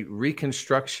was a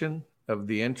reconstruction of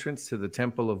the entrance to the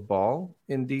Temple of Baal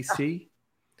in DC.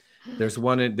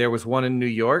 There was one in New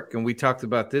York, and we talked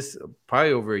about this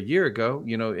probably over a year ago.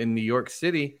 You know, in New York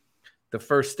City, the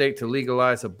first state to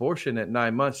legalize abortion at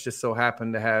 9 months just so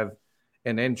happened to have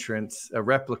an entrance, a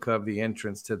replica of the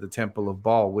entrance to the Temple of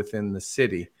Baal within the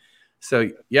city. So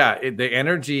yeah, the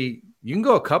energy, you can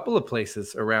go a couple of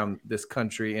places around this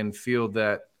country and feel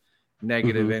that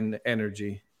negative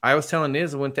energy. I was telling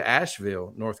Iz, I went to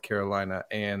Asheville, North Carolina,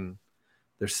 and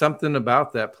there's something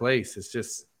about that place. It's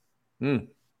just,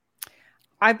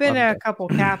 I've been to a couple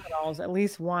capitals, at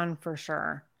least one for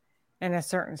sure, in a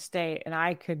certain state, and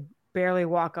I could barely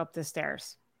walk up the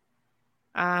stairs.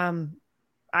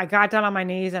 I got down on my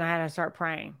knees and I had to start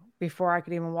praying before I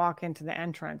could even walk into the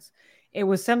entrance. It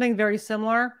was something very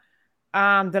similar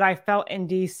that I felt in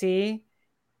DC.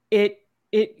 I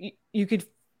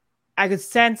could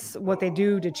sense what they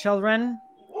do to children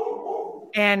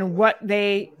and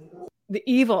the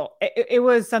evil. It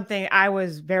was something I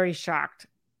was very shocked,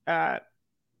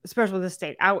 especially with the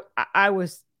state. I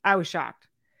was shocked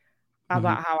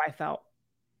about how I felt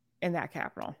in that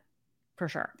capital, for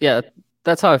sure. Yeah,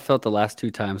 that's how I felt the last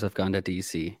 2 times I've gone to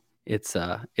DC. It's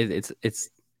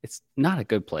not a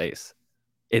good place.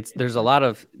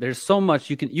 There's so much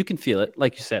you can feel it,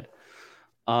 like you said.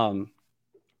 And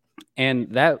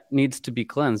that needs to be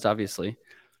cleansed, obviously.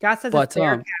 God says it's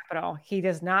their capital. He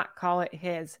does not call it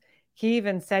his. He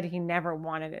even said he never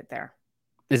wanted it there.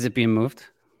 Is it being moved?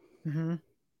 Mm-hmm.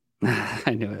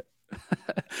 I knew it.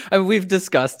 I mean, we've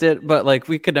discussed it, but like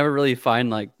we could never really find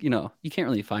you can't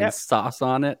really find sauce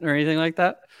on it or anything like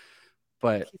that.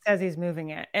 But he says he's moving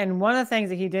it. And one of the things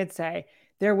that he did say,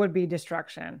 there would be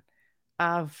destruction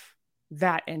of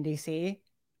that in DC,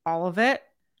 all of it.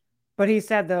 But he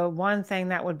said the one thing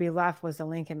that would be left was the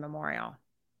Lincoln Memorial.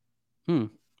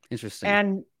 Interesting.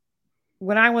 And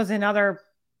when I was in other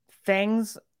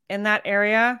things in that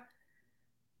area,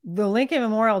 the Lincoln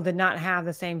Memorial did not have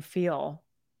the same feel.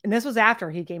 And this was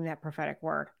after he gave me that prophetic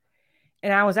word.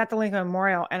 And I was at the Lincoln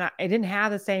Memorial and it didn't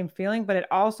have the same feeling, but it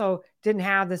also didn't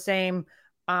have the same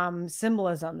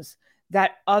symbolisms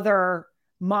that other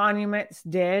monuments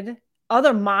did.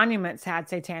 Other monuments had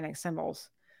satanic symbols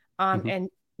and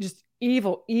just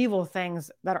evil things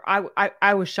that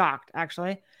I was shocked,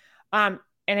 actually. And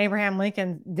Abraham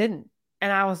Lincoln didn't.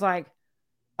 And I was like,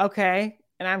 okay.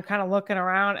 And I'm kind of looking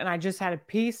around and I just had a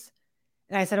peace.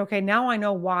 And I said, okay, now I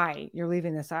know why you're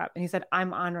leaving this up. And he said,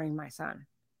 I'm honoring my son.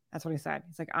 That's what he said.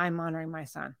 He's like, I'm honoring my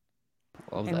son.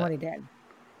 What he did.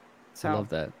 So I love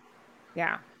that.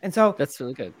 Yeah. And so that's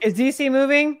really good. Is DC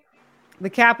moving? The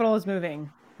capital is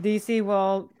moving. DC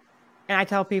will, and I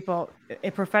tell people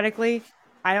prophetically,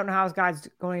 I don't know how God's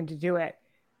going to do it.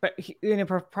 But in a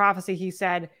prophecy, he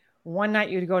said, one night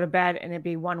you'd go to bed and it'd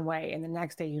be one way. And the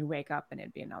next day you'd wake up and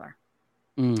it'd be another.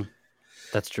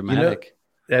 That's dramatic.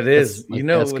 That is,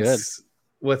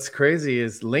 what's crazy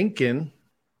is Lincoln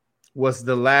was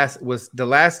the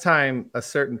last time a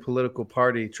certain political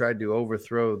party tried to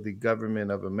overthrow the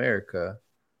government of America.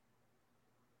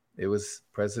 It was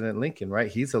President Lincoln,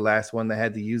 right? He's the last one that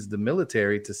had to use the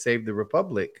military to save the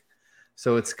republic.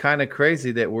 So it's kind of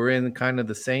crazy that we're in kind of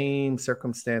the same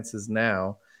circumstances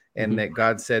now, and that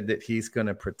God said that he's going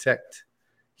to protect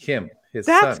him, his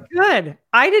son. That's good.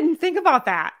 I didn't think about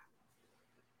that.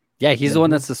 Yeah, he's the one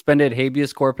that suspended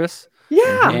habeas corpus.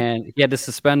 Yeah. And he had to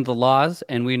suspend the laws,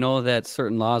 and we know that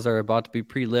certain laws are about to be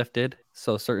pre-lifted,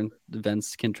 so certain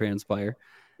events can transpire.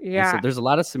 Yeah. And so there's a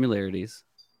lot of similarities.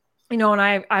 You know,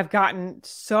 and I've gotten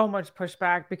so much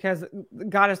pushback because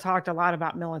God has talked a lot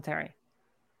about military.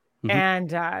 And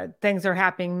things are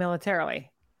happening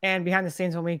militarily and behind the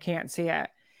scenes when we can't see it.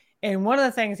 And one of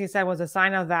the things he said was a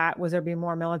sign of that was there be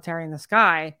more military in the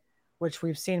sky, which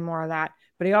we've seen more of that.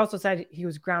 But he also said he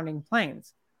was grounding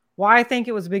planes. Well, I think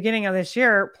it was the beginning of this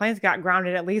year, planes got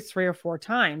grounded at least 3 or 4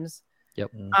 times.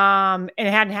 Yep. And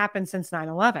it hadn't happened since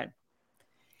 9/11.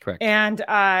 Correct. And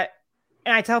I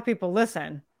tell people,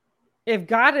 listen, if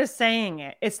God is saying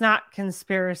it, it's not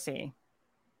conspiracy.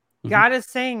 God is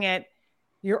saying it.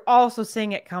 You're also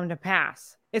seeing it come to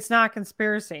pass. It's not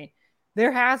conspiracy.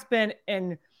 There has been,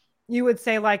 and you would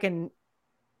say like not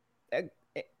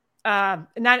an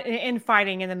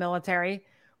infighting in the military,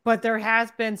 but there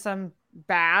has been some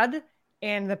bad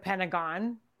in the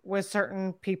Pentagon with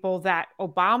certain people that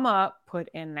Obama put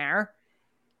in there.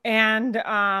 and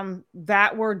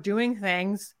that were doing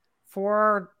things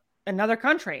for another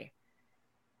country.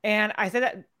 And I said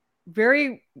that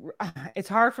it's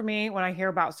hard for me when I hear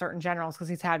about certain generals, because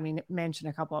he's had me mention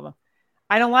a couple of them.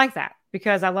 I don't like that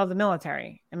because I love the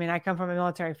military. I mean, I come from a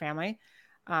military family.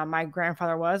 My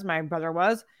grandfather was, my brother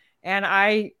was, and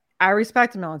I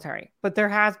respect the military, but there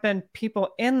has been people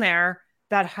in there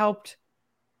that helped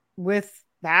with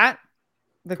that,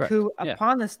 the Correct. coup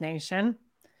upon this nation,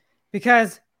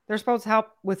 because they're supposed to help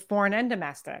with foreign and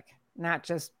domestic, not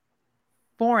just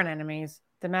foreign enemies,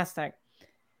 domestic.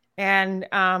 And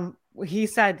he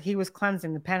said he was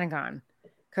cleansing the Pentagon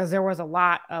because there was a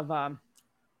lot of, I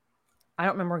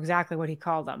don't remember exactly what he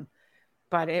called them,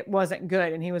 but it wasn't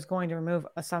good. And he was going to remove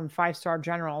some 5-star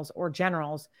generals,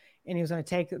 and he was going to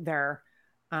take their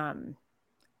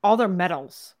all their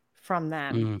medals from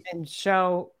them and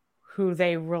show who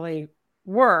they really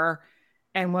were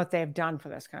and what they've done for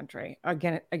this country,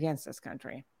 against this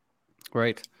country.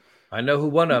 Right. I know who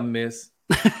one of them is.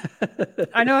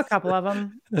 I know a couple of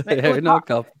them.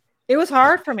 It was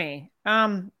hard for me.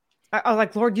 I was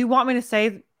like, Lord, do you want me to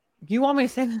say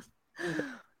this?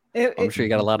 I'm sure you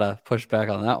got a lot of pushback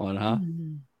on that one, huh?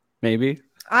 Maybe.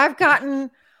 I've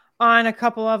gotten on a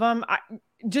couple of them,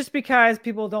 just because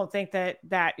people don't think that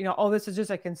this is just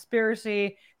a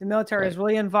conspiracy. The military is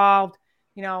really involved.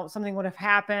 Something would have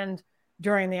happened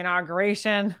during the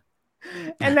inauguration,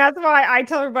 and that's why I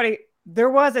tell everybody there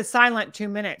was a silent 2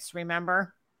 minutes.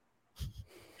 Remember,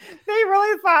 they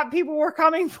really thought people were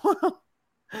coming for them,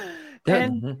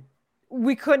 and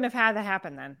we couldn't have had that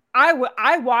happen then.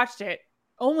 I watched it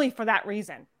only for that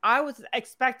reason. I was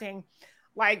expecting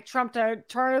like Trump to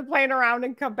turn the plane around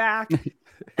and come back,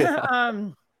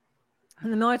 and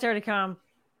the military to come.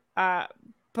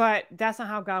 But that's not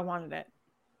how God wanted it,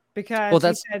 because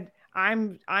he said,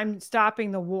 I'm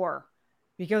stopping the war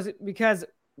because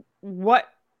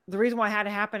the reason why it had to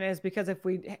happen is because if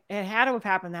it had to have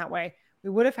happened that way, we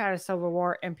would have had a civil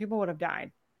war and people would have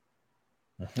died.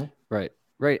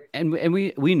 Right. And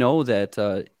we know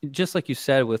that, just like you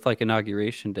said, with like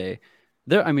Inauguration Day,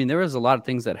 there was a lot of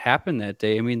things that happened that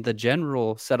day. I mean, the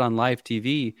general said on live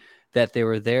TV that they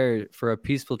were there for a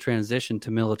peaceful transition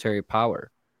to military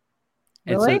power.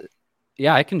 Really? And so,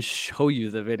 yeah, I can show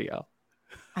you the video.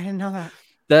 I didn't know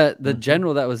that. The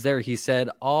general that was there, he said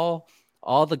all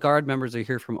the Guard members are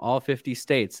here from all 50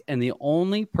 states, and the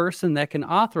only person that can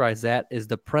authorize that is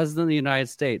the President of the United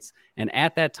States. And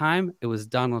at that time, it was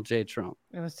Donald J. Trump.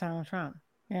 It was Donald Trump.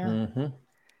 Yeah. Mm-hmm.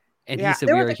 And he said,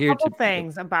 there we was are a here couple to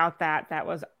things about that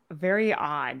was very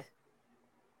odd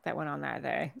that went on that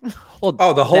day. Well,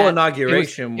 the whole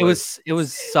inauguration it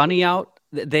was sunny out.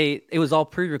 It was all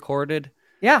pre-recorded.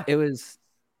 Yeah.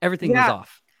 Everything was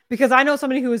off. Because I know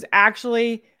somebody who was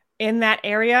actually in that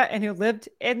area and who lived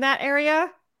in that area.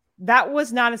 That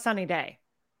was not a sunny day.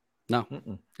 No,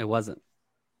 it wasn't.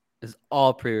 It was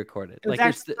all pre-recorded. It was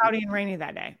actually cloudy and rainy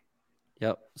that day.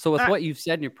 Yep. So with what you've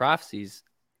said in your prophecies,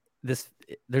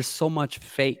 there's so much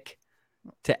fake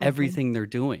to everything they're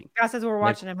doing. God says we're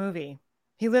watching a movie.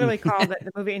 He literally called it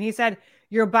the movie, and he said,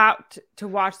 you're about to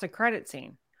watch the credit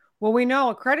scene. Well, we know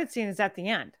a credit scene is at the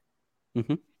end.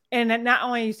 Mm-hmm. And not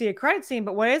only you see a credit scene,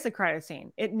 but what is a credit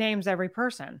scene? It names every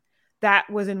person that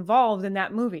was involved in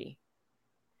that movie.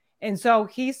 And so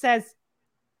he says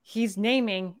he's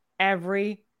naming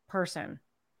every person.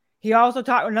 He also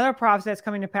taught another prophecy that's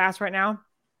coming to pass right now,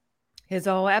 his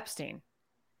whole Epstein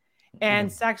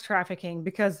and sex trafficking,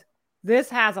 because this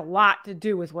has a lot to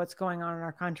do with what's going on in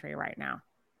our country right now.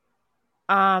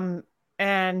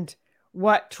 And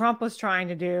what Trump was trying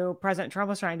to do, President Trump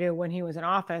was trying to do when he was in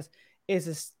office, is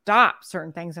to stop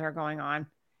certain things that are going on.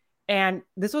 And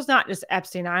this was not just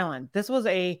Epstein Island. This was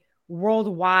a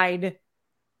worldwide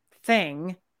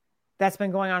thing that's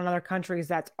been going on in other countries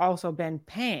that's also been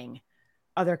paying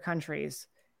other countries.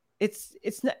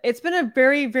 It's been a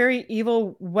very, very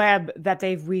evil web that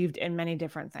they've weaved in many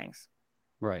different things.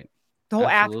 Right. The whole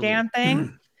Afghan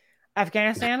thing,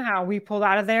 Afghanistan, how we pulled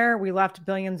out of there. We left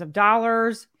billions of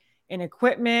dollars in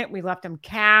equipment. We left them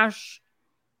cash.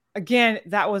 Again,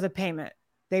 that was a payment.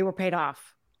 They were paid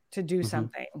off to do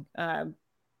something.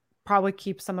 Probably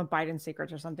keep some of Biden's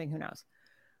secrets or something. Who knows?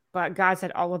 But God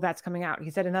said all of that's coming out. He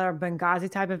said another Benghazi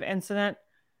type of incident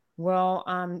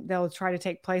they'll try to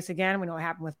take place again. We know what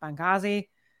happened with Benghazi.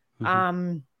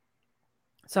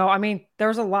 So, I mean,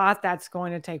 there's a lot that's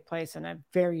going to take place in a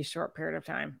very short period of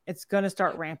time. It's going to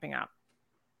start ramping up.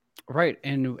 Right.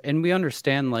 And we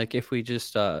understand, like, if we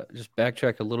just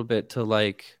backtrack a little bit to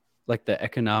like the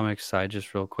economic side,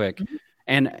 just real quick.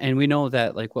 And we know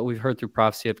that, like, what we've heard through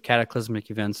prophecy of cataclysmic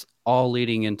events all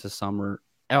leading into summer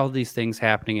all these things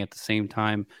happening at the same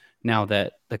time now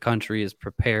that the country is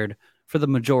prepared for the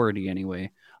majority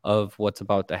anyway of what's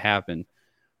about to happen.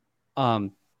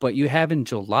 But you have in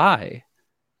July,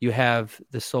 you have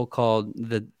the so-called,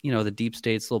 the deep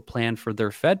state's little plan for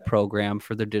their Fed program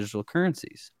for their digital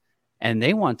currencies. And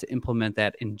they want to implement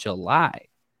that in July.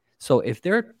 So if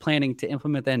they're planning to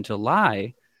implement that in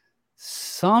July,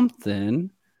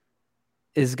 something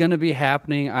is going to be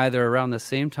happening either around the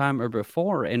same time or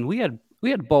before. And we had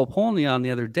Bo Polney on the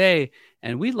other day,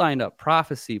 and we lined up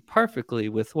prophecy perfectly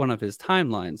with one of his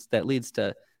timelines that leads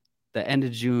to the end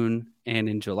of June and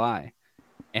in July.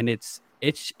 And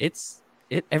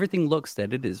everything looks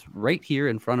that it is right here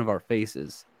in front of our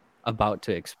faces about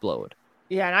to explode.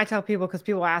 Yeah, and I tell people, because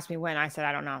people ask me when, I said,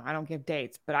 I don't know. I don't give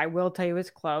dates, but I will tell you it's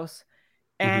close.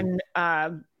 And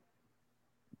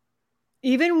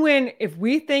even if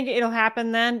we think it'll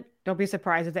happen then, don't be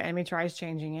surprised if the enemy tries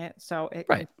changing it. So it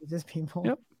confuses people.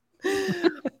 Yep.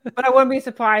 But I wouldn't be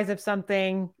surprised if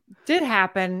something did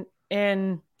happen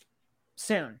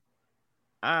soon.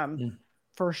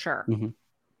 For sure. Mm-hmm.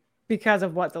 Because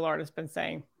of what the Lord has been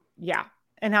saying. Yeah.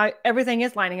 And how everything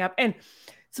is lining up. And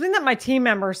something that my team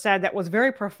member said that was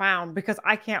very profound, because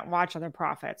I can't watch other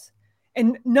prophets.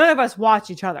 And none of us watch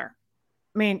each other.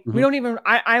 I mean, we don't even,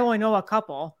 I only know a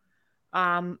couple.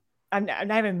 I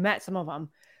haven't met some of them.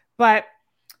 But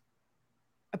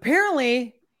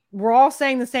apparently, we're all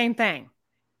saying the same thing.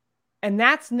 And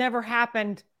that's never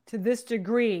happened to this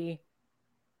degree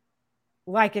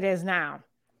like it is now.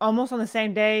 Almost on the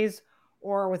same days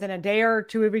or within a day or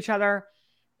two of each other.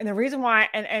 And the reason why,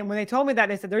 and when they told me that,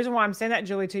 they said, the reason why I'm saying that,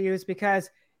 Julie, to you is because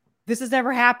this has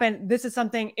never happened. This is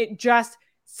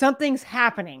something's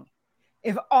happening.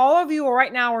 If all of you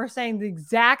right now are saying the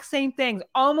exact same things,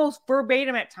 almost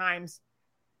verbatim at times,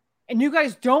 and you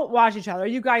guys don't watch each other,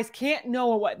 you guys can't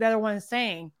know what the other one is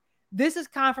saying. This is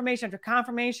confirmation after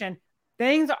confirmation.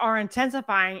 Things are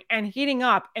intensifying and heating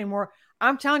up. And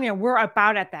I'm telling you, we're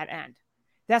about at that end.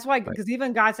 That's why, because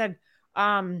even God said,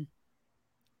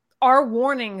 our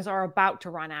warnings are about to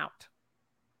run out.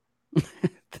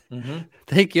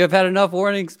 Thank you. I've had enough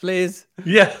warnings, please.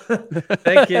 Yeah.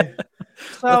 Thank you.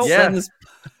 So,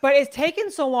 but it's taken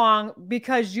so long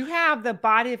because you have the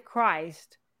body of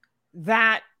Christ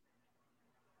that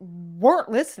weren't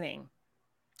listening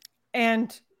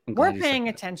and weren't paying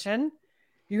attention.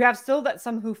 You have still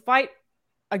some who fight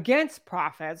against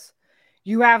prophets.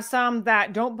 You have some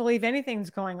that don't believe anything's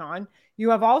going on.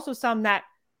 You have also some that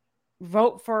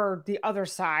vote for the other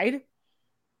side.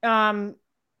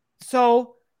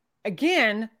 So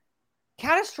again,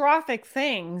 catastrophic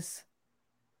things.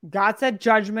 God said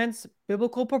judgments,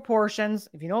 biblical proportions.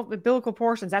 If you know biblical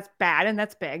proportions, that's bad and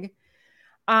that's big.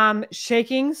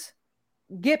 Shakings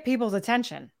get people's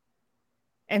attention.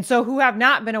 And so who have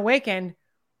not been awakened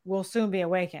will soon be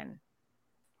awakened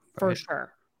for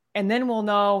sure. And then we'll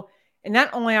know. And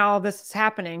not only all of this is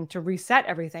happening to reset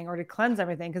everything or to cleanse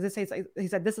everything, because he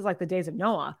said this is like the days of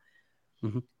Noah.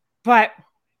 But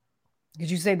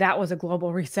did you say that was a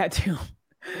global reset too?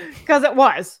 Because it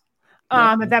was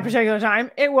at that particular time.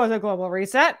 It was a global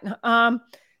reset.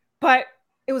 But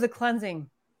it was a cleansing.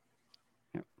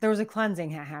 There was a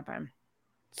cleansing that happened.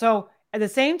 So at the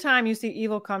same time you see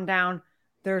evil come down,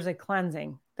 there's a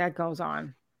cleansing that goes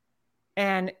on.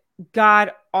 And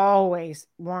God always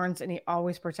warns and he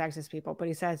always protects his people, but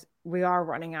he says we are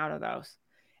running out of those.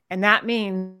 And that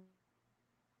means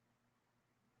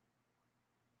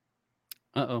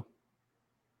oh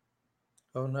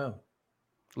no,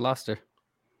 lost her.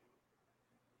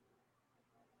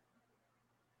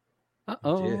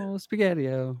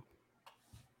 Spaghetti-o.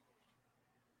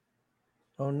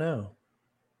 Oh no,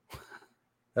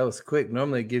 that was quick.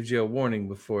 Normally it gives you a warning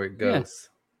before it goes.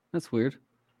 That's weird.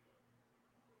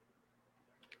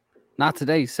 Not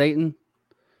today, Satan.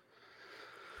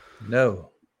 No.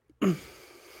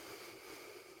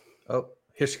 Oh,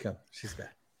 here she comes. She's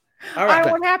back. All right.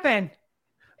 What happened?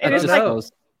 It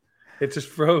just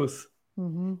froze.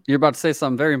 You're about to say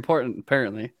something very important,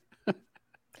 apparently.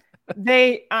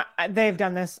 They've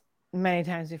done this many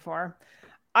times before.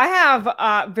 I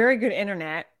have very good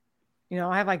internet.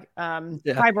 I have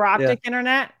fiber optic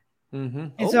internet.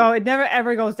 And so it never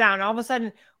ever goes down. All of a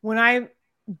sudden, when I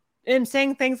am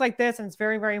saying things like this, and it's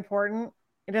very, very important,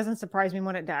 it doesn't surprise me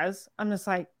when it does. I'm just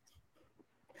like,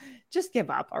 just give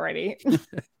up already. We're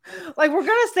going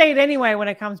to say it anyway when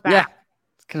it comes back. Yeah,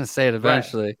 it's going to say it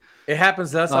eventually. Right. It happens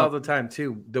to us all the time,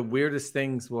 too. The weirdest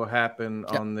things will happen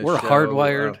on this show. We're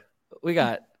hardwired. We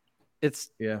got, it's...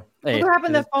 Yeah. Hey, what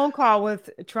happened to the phone call with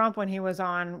Trump when he was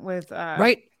on with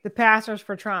the pastors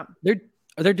for Trump?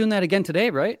 They're doing that again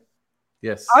today, right?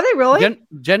 Yes. Are they really?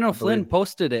 General Flynn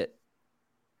posted it.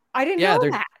 I didn't know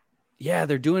that. Yeah,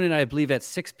 they're doing it, I believe, at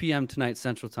 6 p.m. tonight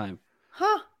Central Time.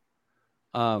 Huh.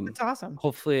 That's awesome.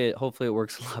 Hopefully it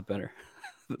works a lot better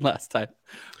than last time.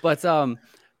 But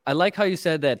I like how you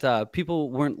said that people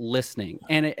weren't listening.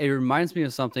 And it reminds me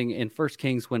of something in 1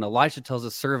 Kings when Elijah tells a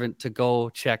servant to go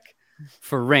check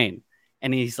for rain.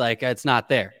 And he's like, it's not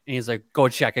there. And he's like, go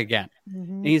check again.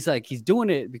 Mm-hmm. And he's like, he's doing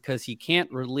it because he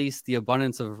can't release the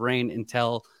abundance of rain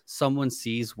until someone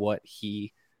sees what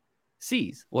he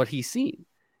sees, what he's seen.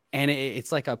 And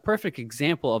it's like a perfect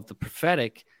example of the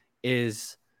prophetic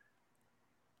is,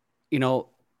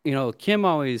 Kim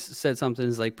always said something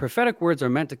is like prophetic words are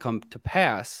meant to come to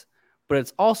pass, but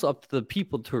it's also up to the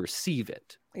people to receive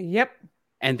it. Yep.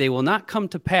 And they will not come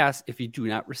to pass if you do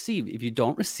not receive. If you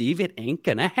don't receive, it ain't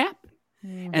going to happen.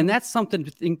 Mm-hmm. And that's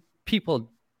something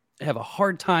people have a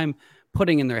hard time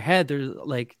putting in their head. They're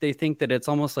like, they think that it's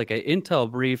almost like an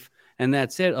intel brief and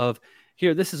that's it of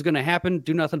here, this is going to happen.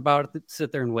 Do nothing about it.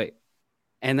 Sit there and wait.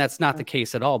 And that's not the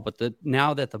case at all. But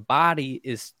now that the body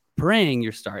is praying,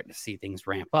 you're starting to see things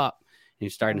ramp up and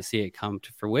you're starting to see it come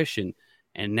to fruition.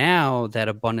 And now that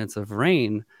abundance of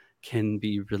rain can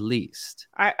be released.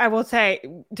 I will say,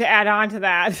 to add on to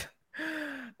that,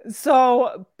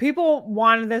 so people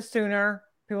wanted this sooner.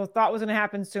 People thought it was going to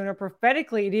happen sooner.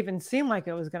 Prophetically, it even seemed like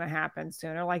it was going to happen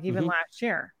sooner, like even last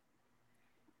year.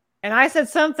 And I said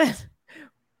something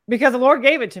because the Lord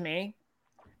gave it to me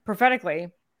prophetically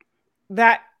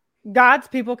that God's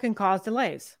people can cause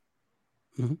delays.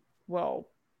 Mm-hmm. Well,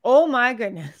 oh my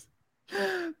goodness.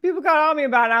 People got on me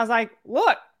about it. And I was like,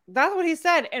 look, that's what he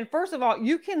said. And first of all,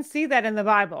 you can see that in the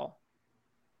Bible.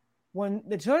 When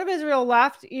the children of Israel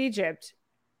left Egypt,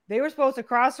 they were supposed to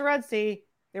cross the Red Sea.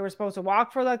 They were supposed to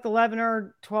walk for like 11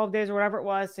 or 12 days or whatever it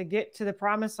was to get to the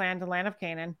promised land, the land of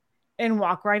Canaan, and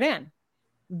walk right in.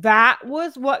 That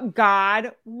was what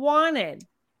God wanted.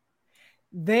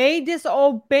 They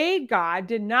disobeyed God,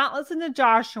 did not listen to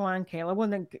Joshua and Caleb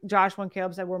when Joshua and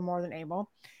Caleb said we're more than able.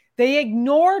 They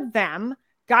ignored them,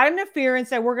 got into fear and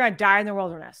said, we're going to die in the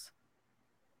wilderness.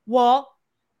 Well,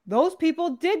 those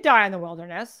people did die in the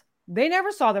wilderness. They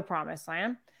never saw the promised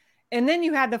land. And then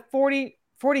you had the 40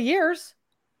 years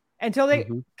until they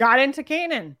got into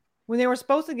Canaan when they were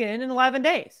supposed to get in 11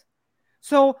 days.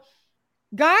 So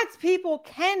God's people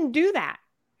can do that.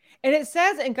 And it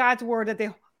says in God's word that they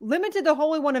limited the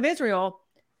Holy One of Israel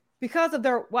because of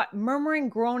their murmuring,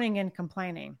 groaning, and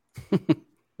complaining.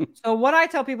 So what I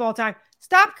tell people all the time,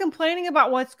 stop complaining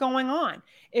about what's going on.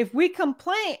 If we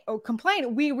complain,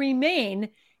 we remain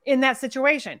in that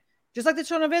situation. Just like the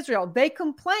children of Israel, they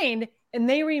complained and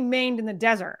they remained in the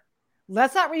desert.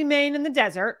 Let's not remain in the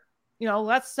desert.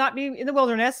 Let's not be in the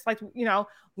wilderness.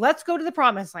 Let's go to the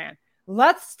promised land.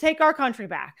 Let's take our country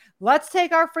back. Let's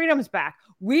take our freedoms back.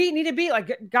 We need to be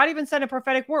like God even said a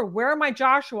prophetic word. Where are my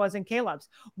Joshuas and Calebs?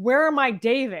 Where are my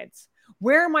Davids?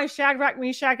 Where are my Shadrach,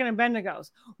 Meshach, and Abednegos?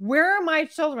 Where are my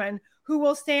children who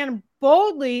will stand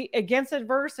boldly against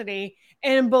adversity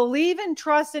and believe and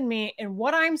trust in me and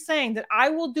what I'm saying that I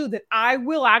will do, that I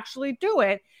will actually do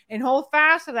it and hold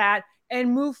fast to that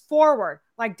and move forward.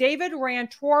 Like David ran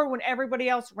toward when everybody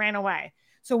else ran away.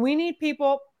 So we need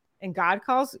people, and God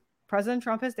calls President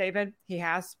Trump as David. He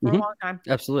has for a long time.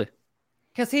 Absolutely.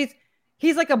 Because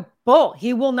he's like a bull.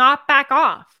 He will not back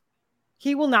off.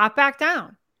 He will not back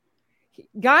down.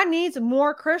 God needs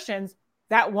more Christians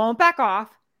that won't back off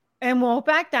and won't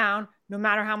back down no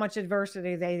matter how much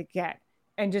adversity they get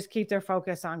and just keep their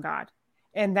focus on God.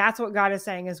 And that's what God is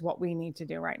saying is what we need to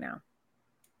do right now.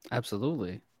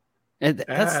 Absolutely. And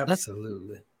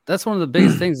Absolutely. That's one of the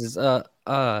biggest things is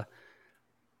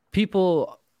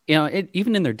people,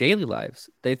 even in their daily lives,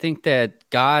 they think that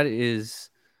God is,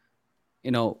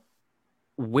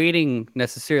 waiting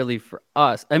necessarily for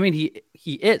us. I mean,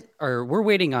 he is, or we're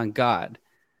waiting on God,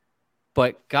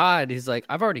 but God is like,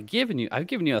 I've given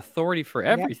you authority for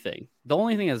everything. Yep. The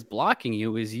only thing that's blocking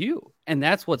you is you. And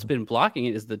that's what's been blocking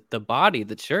it is the body,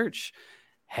 the church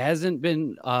hasn't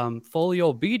been fully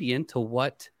obedient to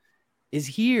what is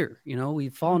here.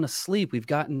 We've fallen asleep. We've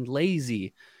gotten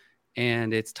lazy.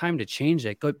 And it's time to change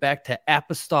that. Go back to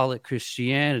apostolic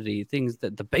Christianity, things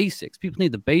that the basics. People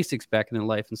need the basics back in their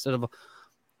life instead of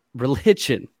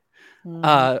religion.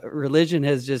 Religion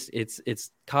has just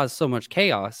it's caused so much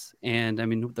chaos. And I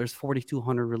mean, there's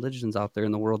 4,200 religions out there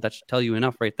in the world. That should tell you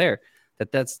enough right there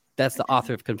that's the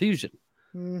author of confusion.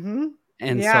 Mm-hmm.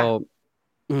 And so,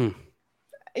 and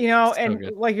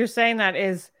good. Like you're saying, that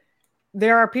is,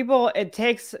 there are people, it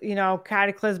takes,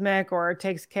 cataclysmic or it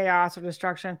takes chaos or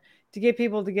destruction to get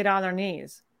people to get on their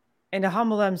knees and to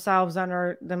humble themselves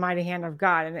under the mighty hand of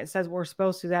God. And it says we're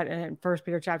supposed to do that in 1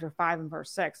 Peter chapter 5 and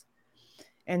verse 6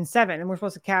 and 7. And we're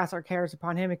supposed to cast our cares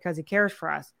upon him because he cares for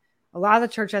us. A lot of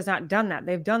the church has not done that.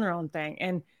 They've done their own thing.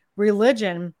 And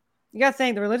religion, you got to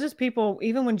think, the religious people,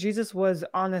 even when Jesus was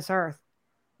on this earth,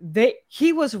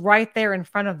 he was right there in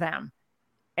front of them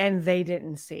and they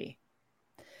didn't see.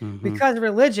 Because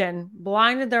religion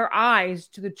blinded their eyes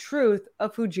to the truth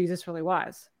of who Jesus really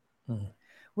was.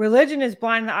 Religion is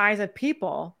blinding the eyes of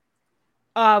people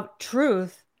of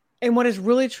truth and what is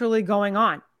really, truly going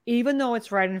on, even though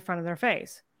it's right in front of their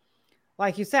face.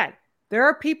 Like you said, there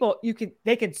are people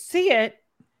they could see it,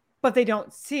 but they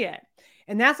don't see it.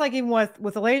 And that's like even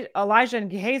with Elijah and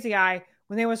Gehazi,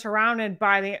 when they were surrounded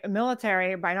by the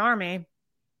military, by an army,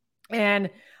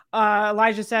 and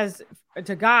Elijah says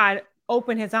to God,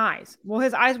 open his eyes. Well,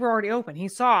 his eyes were already open. He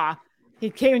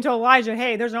came and told Elijah,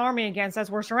 hey, there's an army against us.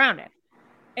 We're surrounded.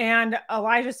 And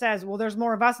Elijah says, well, there's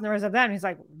more of us than there is of them. He's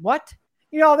like, what?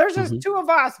 There's just two of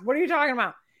us. What are you talking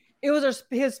about? It was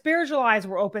his spiritual eyes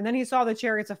were open. Then he saw the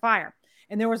chariots of fire.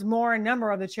 And there was more in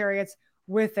number of the chariots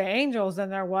with the angels than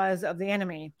there was of the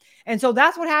enemy. And so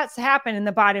that's what has to happen in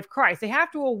the body of Christ. They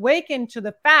have to awaken to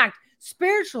the fact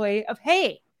spiritually of,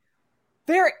 hey,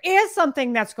 there is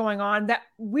something that's going on that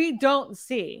we don't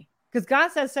see. Because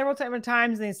God says several different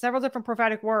times in these several different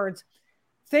prophetic words,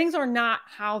 things are not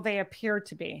how they appear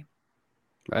to be.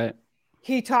 Right.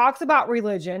 He talks about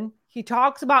religion. He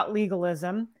talks about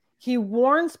legalism. He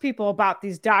warns people about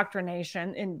these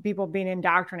doctrination and people being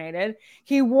indoctrinated.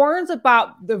 He warns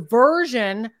about the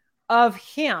version of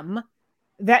him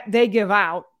that they give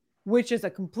out, which is a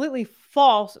completely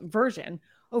false version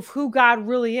of who God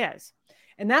really is.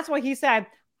 And that's why he said,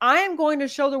 I am going to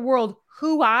show the world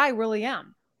who I really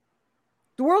am.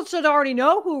 The world should already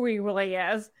know who he really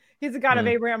is. He's the God of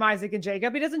Abraham, Isaac, and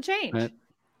Jacob. He doesn't change. Right.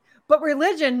 But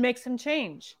religion makes him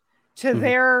change to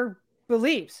their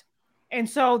beliefs. And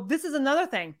so this is another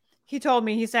thing. He told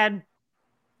me, he said,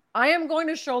 I am going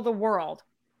to show the world,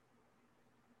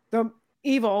 the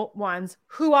evil ones,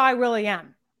 who I really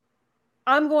am.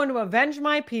 I'm going to avenge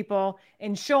my people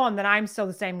and show them that I'm still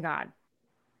the same God.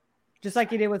 Just like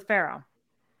he did with Pharaoh.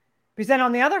 He said,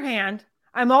 on the other hand,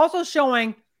 I'm also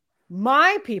showing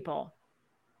my people,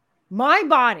 my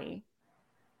body,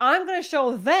 I'm going to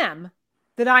show them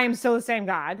that I am still the same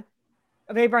God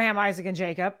of Abraham, Isaac, and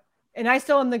Jacob. And I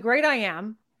still am the great I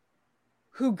am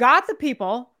who got the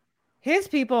people, his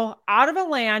people, out of a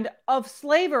land of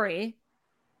slavery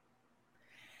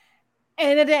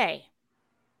in a day.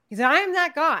 He said, I am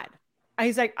that God.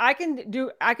 He's like,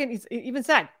 he even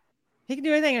said, he can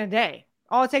do anything in a day.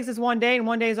 All it takes is one day, and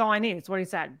one day is all I need. That's what he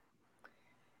said.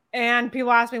 And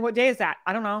people ask me, what day is that?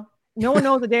 I don't know. No one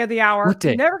knows the day of the hour. What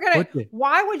day? Never gonna.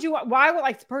 Why would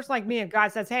like a person like me, if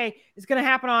God says, hey, it's going to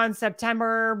happen on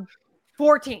September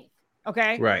 14th.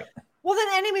 Okay. Right. Well, then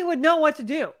enemy would know what to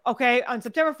do. Okay. On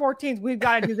September 14th, we've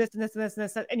got to do this and this and this and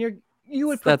this. And you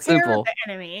would prepare the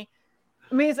enemy.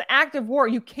 I mean, it's an active war.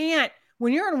 You can't,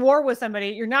 when you're in war with somebody,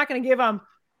 you're not going to give them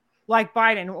like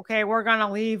Biden. Okay. We're going to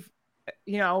leave,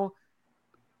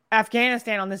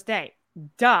 Afghanistan on this day.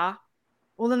 Duh.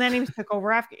 Well, then the enemy took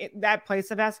over that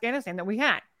place of Afghanistan that we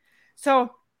had. So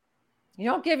you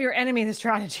don't give your enemy the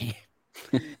strategy.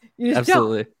 You just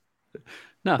Absolutely. Don't.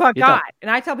 No, but God. Don't.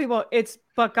 And I tell people it's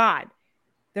but God.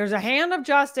 There's a hand of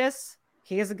justice.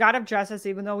 He is a God of justice,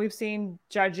 even though we've seen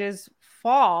judges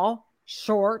fall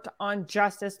short on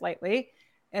justice lately,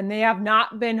 and they have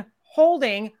not been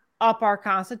holding up our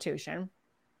Constitution.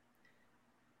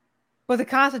 But the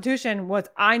Constitution was,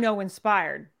 I know,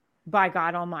 inspired by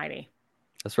God Almighty.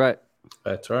 That's right.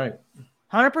 That's right.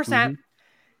 100%.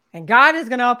 And God is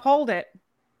going to uphold it.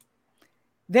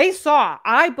 They saw,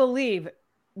 I believe,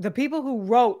 the people who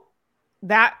wrote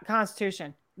that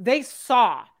Constitution, they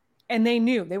saw and they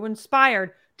knew. They were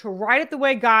inspired to write it the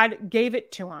way God gave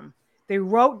it to them. They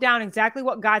wrote down exactly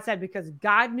what God said because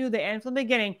God knew the end from the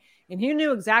beginning, and he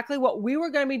knew exactly what we were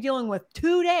going to be dealing with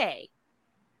today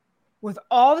with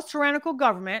all the tyrannical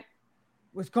government,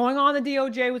 what's going on in the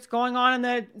DOJ, what's going on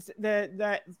in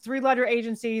the three-letter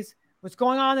agencies, what's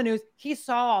going on in the news. He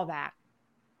saw all that.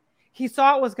 He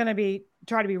saw it was going to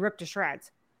try to be ripped to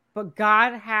shreds. But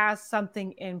God has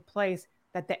something in place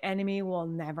that the enemy will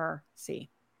never see.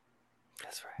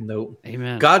 That's right. Nope.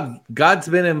 Amen. God's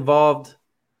been involved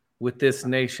with this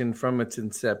nation from its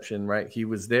inception, right? He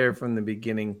was there from the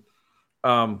beginning.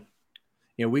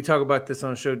 We talk about this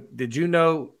on the show. Did you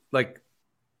know, like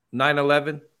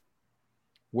 9/11,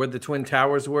 where the Twin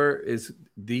Towers were, is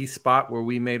the spot where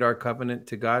we made our covenant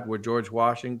to God, where George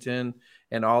Washington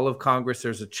and all of Congress,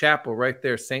 there's a chapel right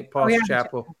there, St. Paul's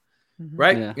Chapel.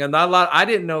 right? Yeah. And not a lot. I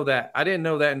didn't know that. I didn't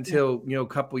know that until, a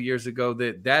couple of years ago,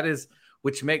 that is,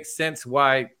 which makes sense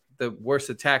why the worst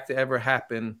attack to ever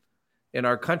happen in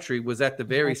our country was at the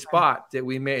very spot that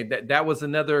we made. That was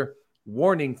another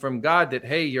warning from God that,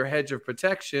 hey, your hedge of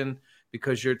protection,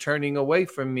 because you're turning away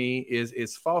from me,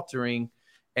 is faltering.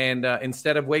 And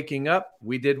instead of waking up,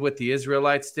 we did what the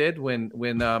Israelites did when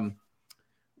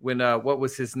what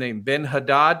was his name?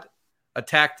 Ben-Hadad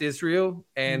attacked Israel,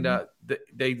 and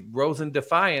they rose in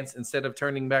defiance instead of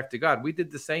turning back to God. We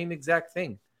did the same exact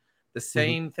thing,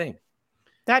 thing.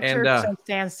 That church still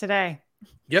stands today.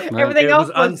 Yep, everything else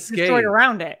was unscathed. destroyed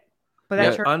around it, but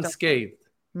that church unscathed.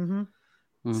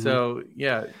 So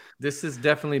this is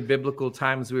definitely biblical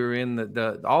times we were in.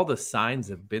 All the signs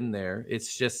have been there.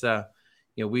 It's just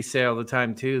we say all the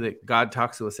time too that God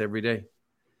talks to us every day.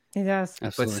 He does.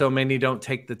 Absolutely. But so many don't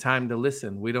take the time to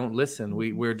listen. We don't listen.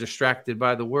 We're distracted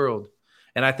by the world.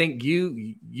 And I think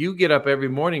you get up every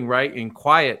morning, right, and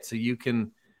quiet so you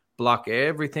can block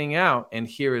everything out and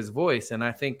hear his voice. And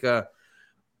I think a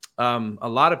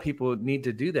lot of people need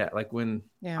to do that. Like when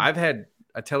I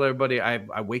tell everybody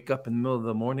I wake up in the middle of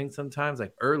the morning sometimes,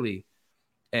 like early,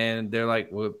 and they're like,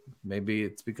 well, maybe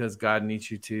it's because God needs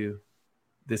you to,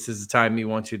 this is the time he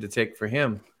wants you to take for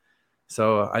him.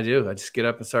 So I do. I just get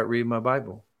up and start reading my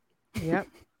Bible. Yep.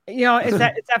 It's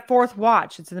that fourth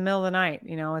watch. It's in the middle of the night.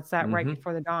 It's that right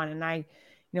before the dawn.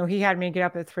 And he had me get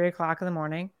up at 3:00 in the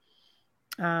morning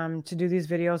to do these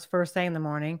videos first thing in the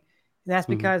morning. And that's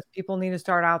because people need to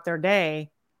start out their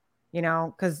day,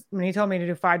 because when he told me to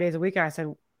do 5 days a week, I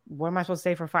said, what am I supposed to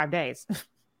say for 5 days?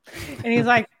 And he's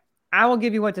like, I will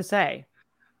give you what to say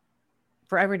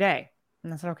for every day.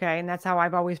 And I said, okay. And that's how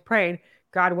I've always prayed.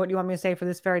 God, what do you want me to say for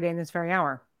this very day and this very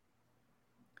hour?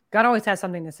 God always has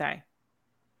something to say.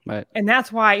 Right. And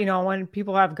that's why, when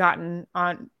people have gotten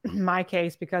on my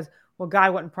case because, well,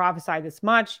 God wouldn't prophesy this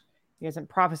much. He doesn't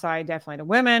prophesy definitely to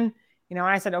women. And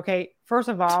I said, okay, first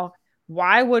of all,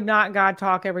 why would not God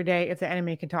talk every day if the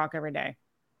enemy can talk every day?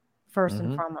 First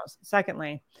and foremost.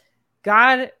 Secondly,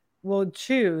 God will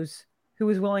choose who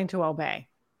is willing to obey.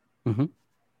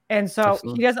 And so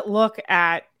he doesn't look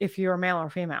at if you're male or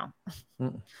female.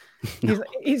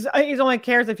 He's only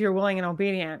cares if you're willing and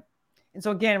obedient. And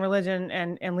so again, religion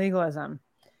and legalism.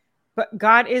 But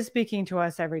God is speaking to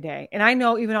us every day. And I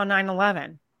know even on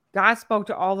 9/11, God spoke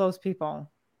to all those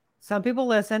people. Some people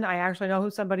listened. I actually know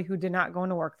somebody who did not go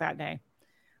into work that day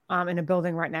in a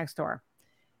building right next door.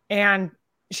 And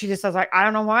she just says, like, I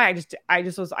don't know why. I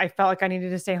felt like I needed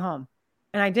to stay home.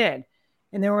 And I did.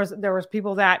 And there was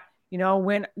people that,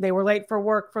 when they were late for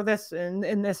work for this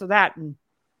and this or that, and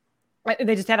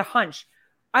they just had a hunch.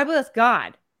 I bless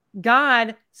God.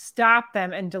 God stopped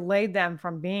them and delayed them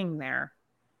from being there.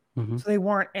 So they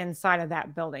weren't inside of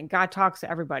that building. God talks to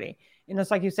everybody. And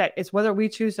it's like you said, it's whether we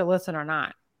choose to listen or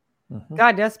not.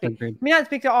 God does speak. Agreed. He may not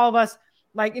speak to all of us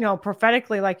like,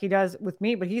 prophetically like he does with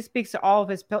me, but he speaks to all of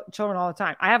his children all the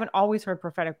time. I haven't always heard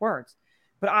prophetic words,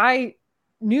 but I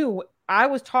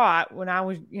was taught when I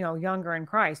was, younger in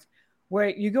Christ, where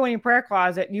you go in your prayer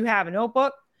closet, you have a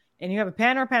notebook and you have a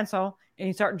pen or a pencil and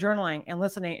you start journaling and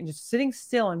listening and just sitting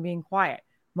still and being quiet.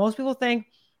 Most people think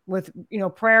with,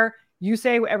 prayer, you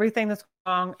say everything that's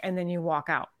wrong and then you walk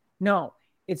out. No,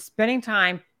 it's spending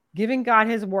time giving God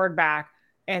his word back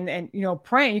and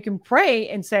praying. You can pray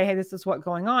and say, hey, this is what's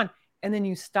going on. And then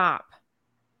you stop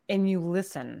and you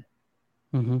listen.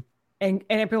 And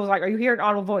people's like, are you hearing an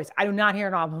audible voice? I do not hear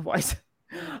an audible voice.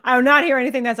 I do not hear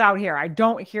anything that's out here. I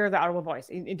don't hear the audible voice.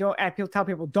 People tell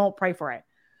people don't pray for it.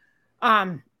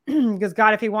 Because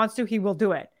God, if he wants to, he will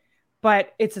do it.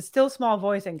 But it's a still small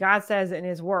voice. And God says in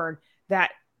his word that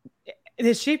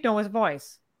his sheep know his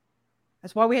voice.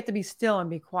 That's why we have to be still and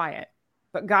be quiet.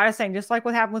 But God is saying, just like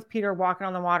what happened with Peter walking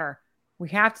on the water, we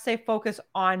have to stay focused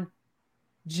on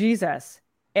Jesus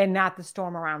and not the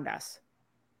storm around us.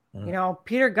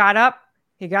 Peter got up,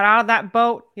 he got out of that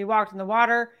boat, he walked in the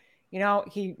water, he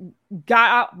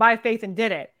got out by faith and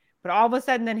did it. But all of a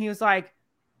sudden, then he was like,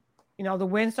 the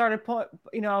wind started,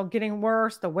 getting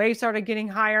worse. The waves started getting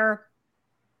higher.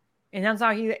 And that's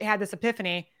how he had this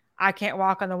epiphany. I can't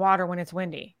walk on the water when it's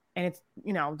windy and it's,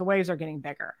 the waves are getting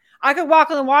bigger. I could walk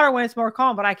on the water when it's more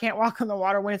calm, but I can't walk on the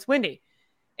water when it's windy.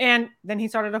 And then he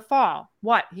started to fall.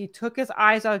 What? He took his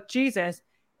eyes off Jesus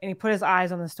and he put his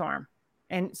eyes on the storm.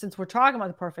 And since we're talking about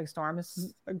the perfect storm, this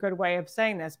is a good way of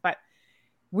saying this, but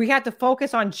we have to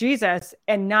focus on Jesus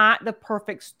and not the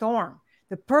perfect storm.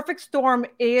 The perfect storm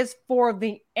is for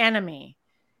the enemy.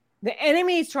 The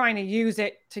enemy is trying to use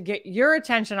it to get your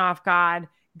attention off God.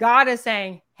 God is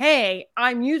saying, hey,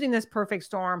 I'm using this perfect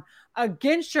storm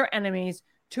against your enemies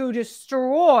to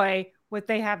destroy what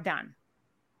they have done.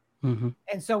 Mm-hmm.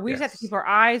 And so we just have to keep our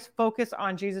eyes focused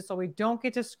on Jesus so we don't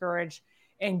get discouraged.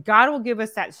 And God will give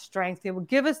us that strength. He will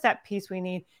give us that peace we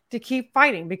need to keep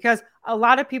fighting, because a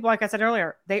lot of people, like I said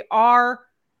earlier,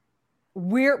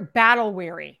 we're battle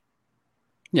weary.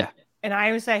 Yeah. And I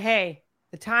always say, hey,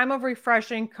 the time of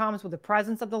refreshing comes with the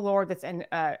presence of the Lord. That's in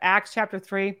Acts chapter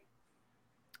 3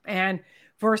 and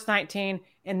verse 19.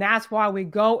 And that's why we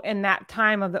go in that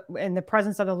time in the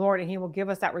presence of the Lord, and he will give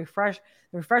us that refreshing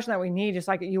that we need, just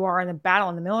like you are in the battle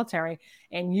in the military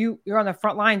and you're on the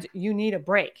front lines. You need a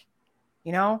break.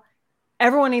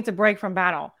 Everyone needs a break from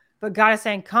battle, but God is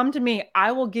saying, come to me.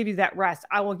 I will give you that rest.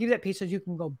 I will give you that peace so you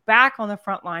can go back on the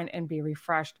front line and be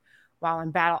refreshed while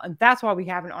in battle. And that's why we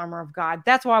have an armor of God.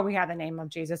 That's why we have the name of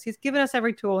Jesus. He's given us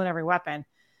every tool and every weapon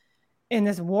in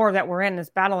this war that we're in, this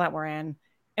battle that we're in,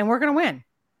 and we're going to win.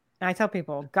 And I tell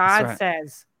people, God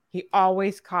says he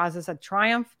always causes a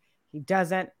triumph. He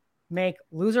doesn't make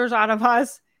losers out of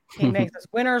us. He makes us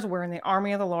winners. We're in the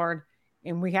army of the Lord,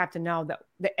 and we have to know that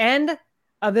the end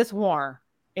of this war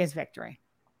is victory.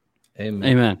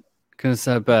 Amen. Couldn't have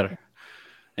said it better.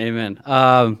 Amen.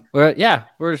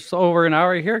 We're just over an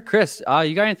hour here. Chris,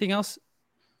 you got anything else,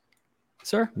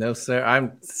 sir? No,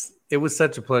 sir. It was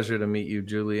such a pleasure to meet you,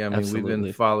 Julie. I mean, Absolutely. We've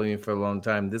been following you for a long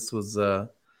time. This was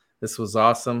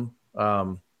awesome.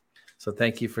 So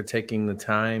thank you for taking the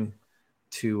time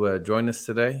to join us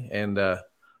today, and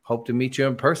hope to meet you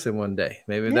in person one day.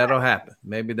 Maybe that'll happen.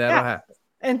 Happen.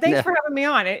 And thanks for having me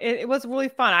on. It was really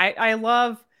fun.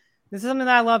 This is something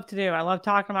that I love to do. I love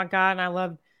talking about God, and I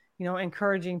love,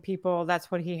 encouraging people.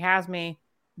 That's what he has me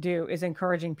do, is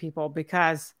encouraging people,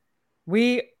 because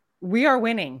we are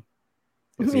winning.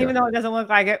 Even though it doesn't look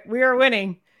like it, we are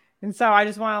winning. And so I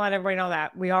just want to let everybody know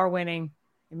that we are winning.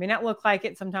 It may not look like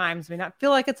it sometimes, may not feel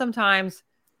like it sometimes,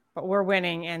 but we're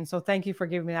winning. And so thank you for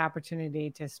giving me the opportunity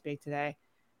to speak today.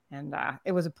 And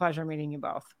it was a pleasure meeting you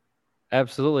both.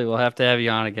 Absolutely. We'll have to have you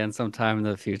on again sometime in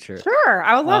the future. Sure.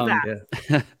 I would love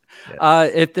that. Yeah.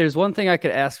 If there's one thing I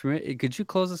could ask from you, could you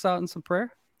close us out in some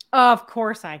prayer? Of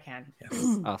course I can.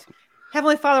 Yes. Awesome.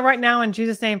 Heavenly Father, right now in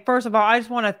Jesus' name, first of all, I just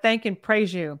want to thank and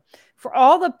praise you for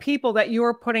all the people that you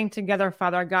are putting together,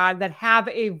 Father God, that have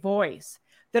a voice,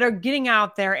 that are getting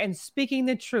out there and speaking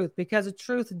the truth, because the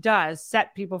truth does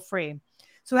set people free.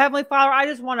 So Heavenly Father, I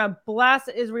just want to bless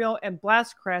Israel and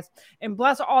bless Chris and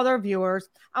bless all their viewers.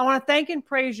 I want to thank and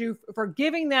praise you for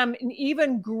giving them an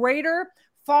even greater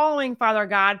following, Father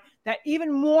God, that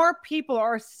even more people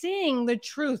are seeing the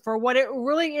truth for what it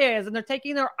really is, and they're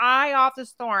taking their eye off the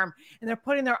storm and they're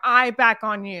putting their eye back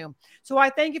on you. So I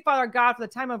thank you, Father God, for the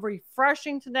time of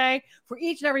refreshing today, for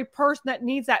each and every person that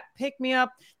needs that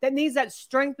pick-me-up, that needs that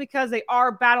strength because they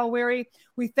are battle weary.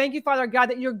 We thank you, Father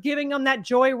God, that you're giving them that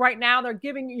joy right now. You're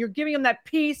giving them that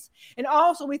peace. And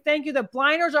also we thank you that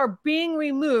blinders are being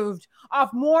removed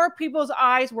off more people's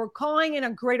eyes. We're calling in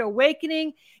a great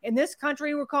awakening in this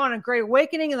country. We're calling a great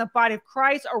awakening in the body of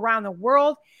Christ around the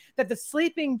world, that the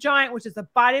sleeping giant, which is the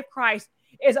body of Christ,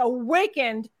 is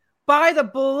awakened by the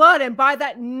blood and by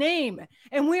that name.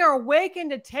 And we are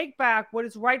awakened to take back what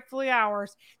is rightfully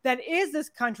ours, that is this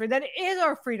country, that is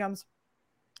our freedoms,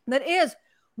 that is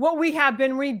what we have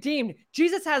been redeemed.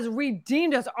 Jesus has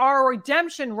redeemed us, our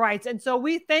redemption rights. And so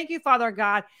we thank you, Father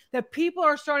God, that people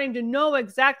are starting to know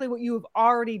exactly what you have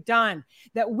already done,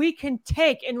 that we can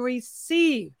take and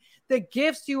receive the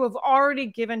gifts you have already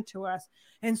given to us.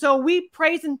 And so we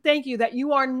praise and thank you that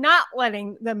you are not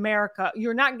letting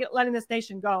you're not letting this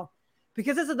nation go,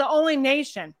 because this is the only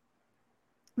nation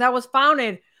that was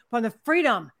founded for the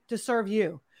freedom to serve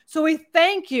you. So we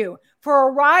thank you for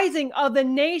a rising of the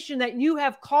nation that you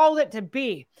have called it to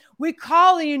be. We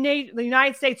call the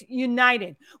United States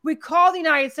united. We call the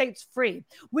United States free.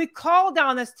 We call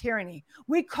down this tyranny.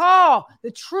 We call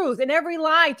the truth and every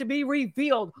lie to be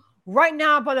revealed right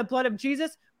now by the blood of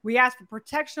Jesus. We ask for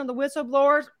protection of the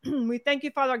whistleblowers. We thank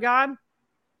you, Father God,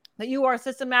 that you are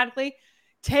systematically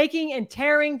taking and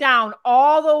tearing down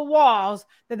all the walls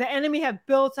that the enemy have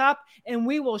built up. And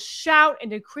we will shout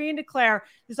and decree and declare,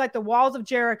 just like the walls of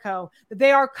Jericho, that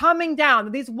they are coming down,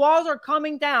 that these walls are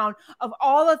coming down of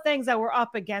all the things that were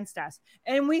up against us.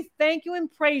 And we thank you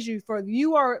and praise you, for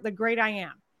you are the great I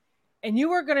am. And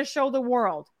you are going to show the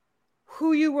world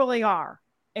who you really are.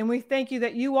 And we thank you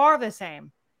that you are the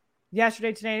same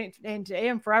yesterday, today,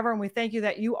 and forever. And we thank you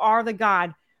that you are the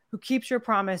God who keeps your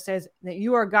promises, that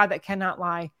you are a God that cannot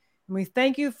lie. And we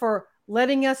thank you for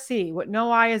letting us see what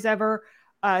no eye has ever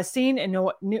seen and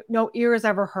no ear has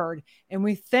ever heard. And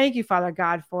we thank you, Father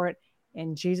God, for it.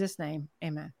 In Jesus' name,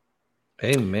 amen.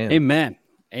 Amen. Amen.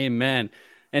 Amen.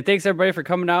 And thanks everybody for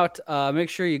coming out. Make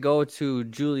sure you go to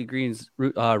Julie Green's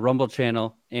Rumble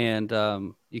channel, and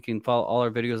you can follow all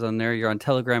our videos on there. You're on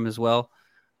Telegram as well,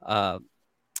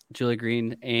 Julie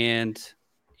Green. And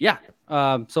yeah,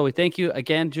 so we thank you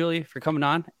again, Julie, for coming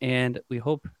on, and we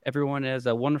hope everyone has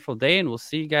a wonderful day, and we'll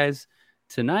see you guys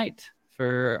tonight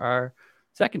for our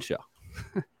second show.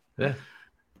 Yeah.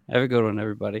 Have a good one,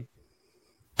 everybody.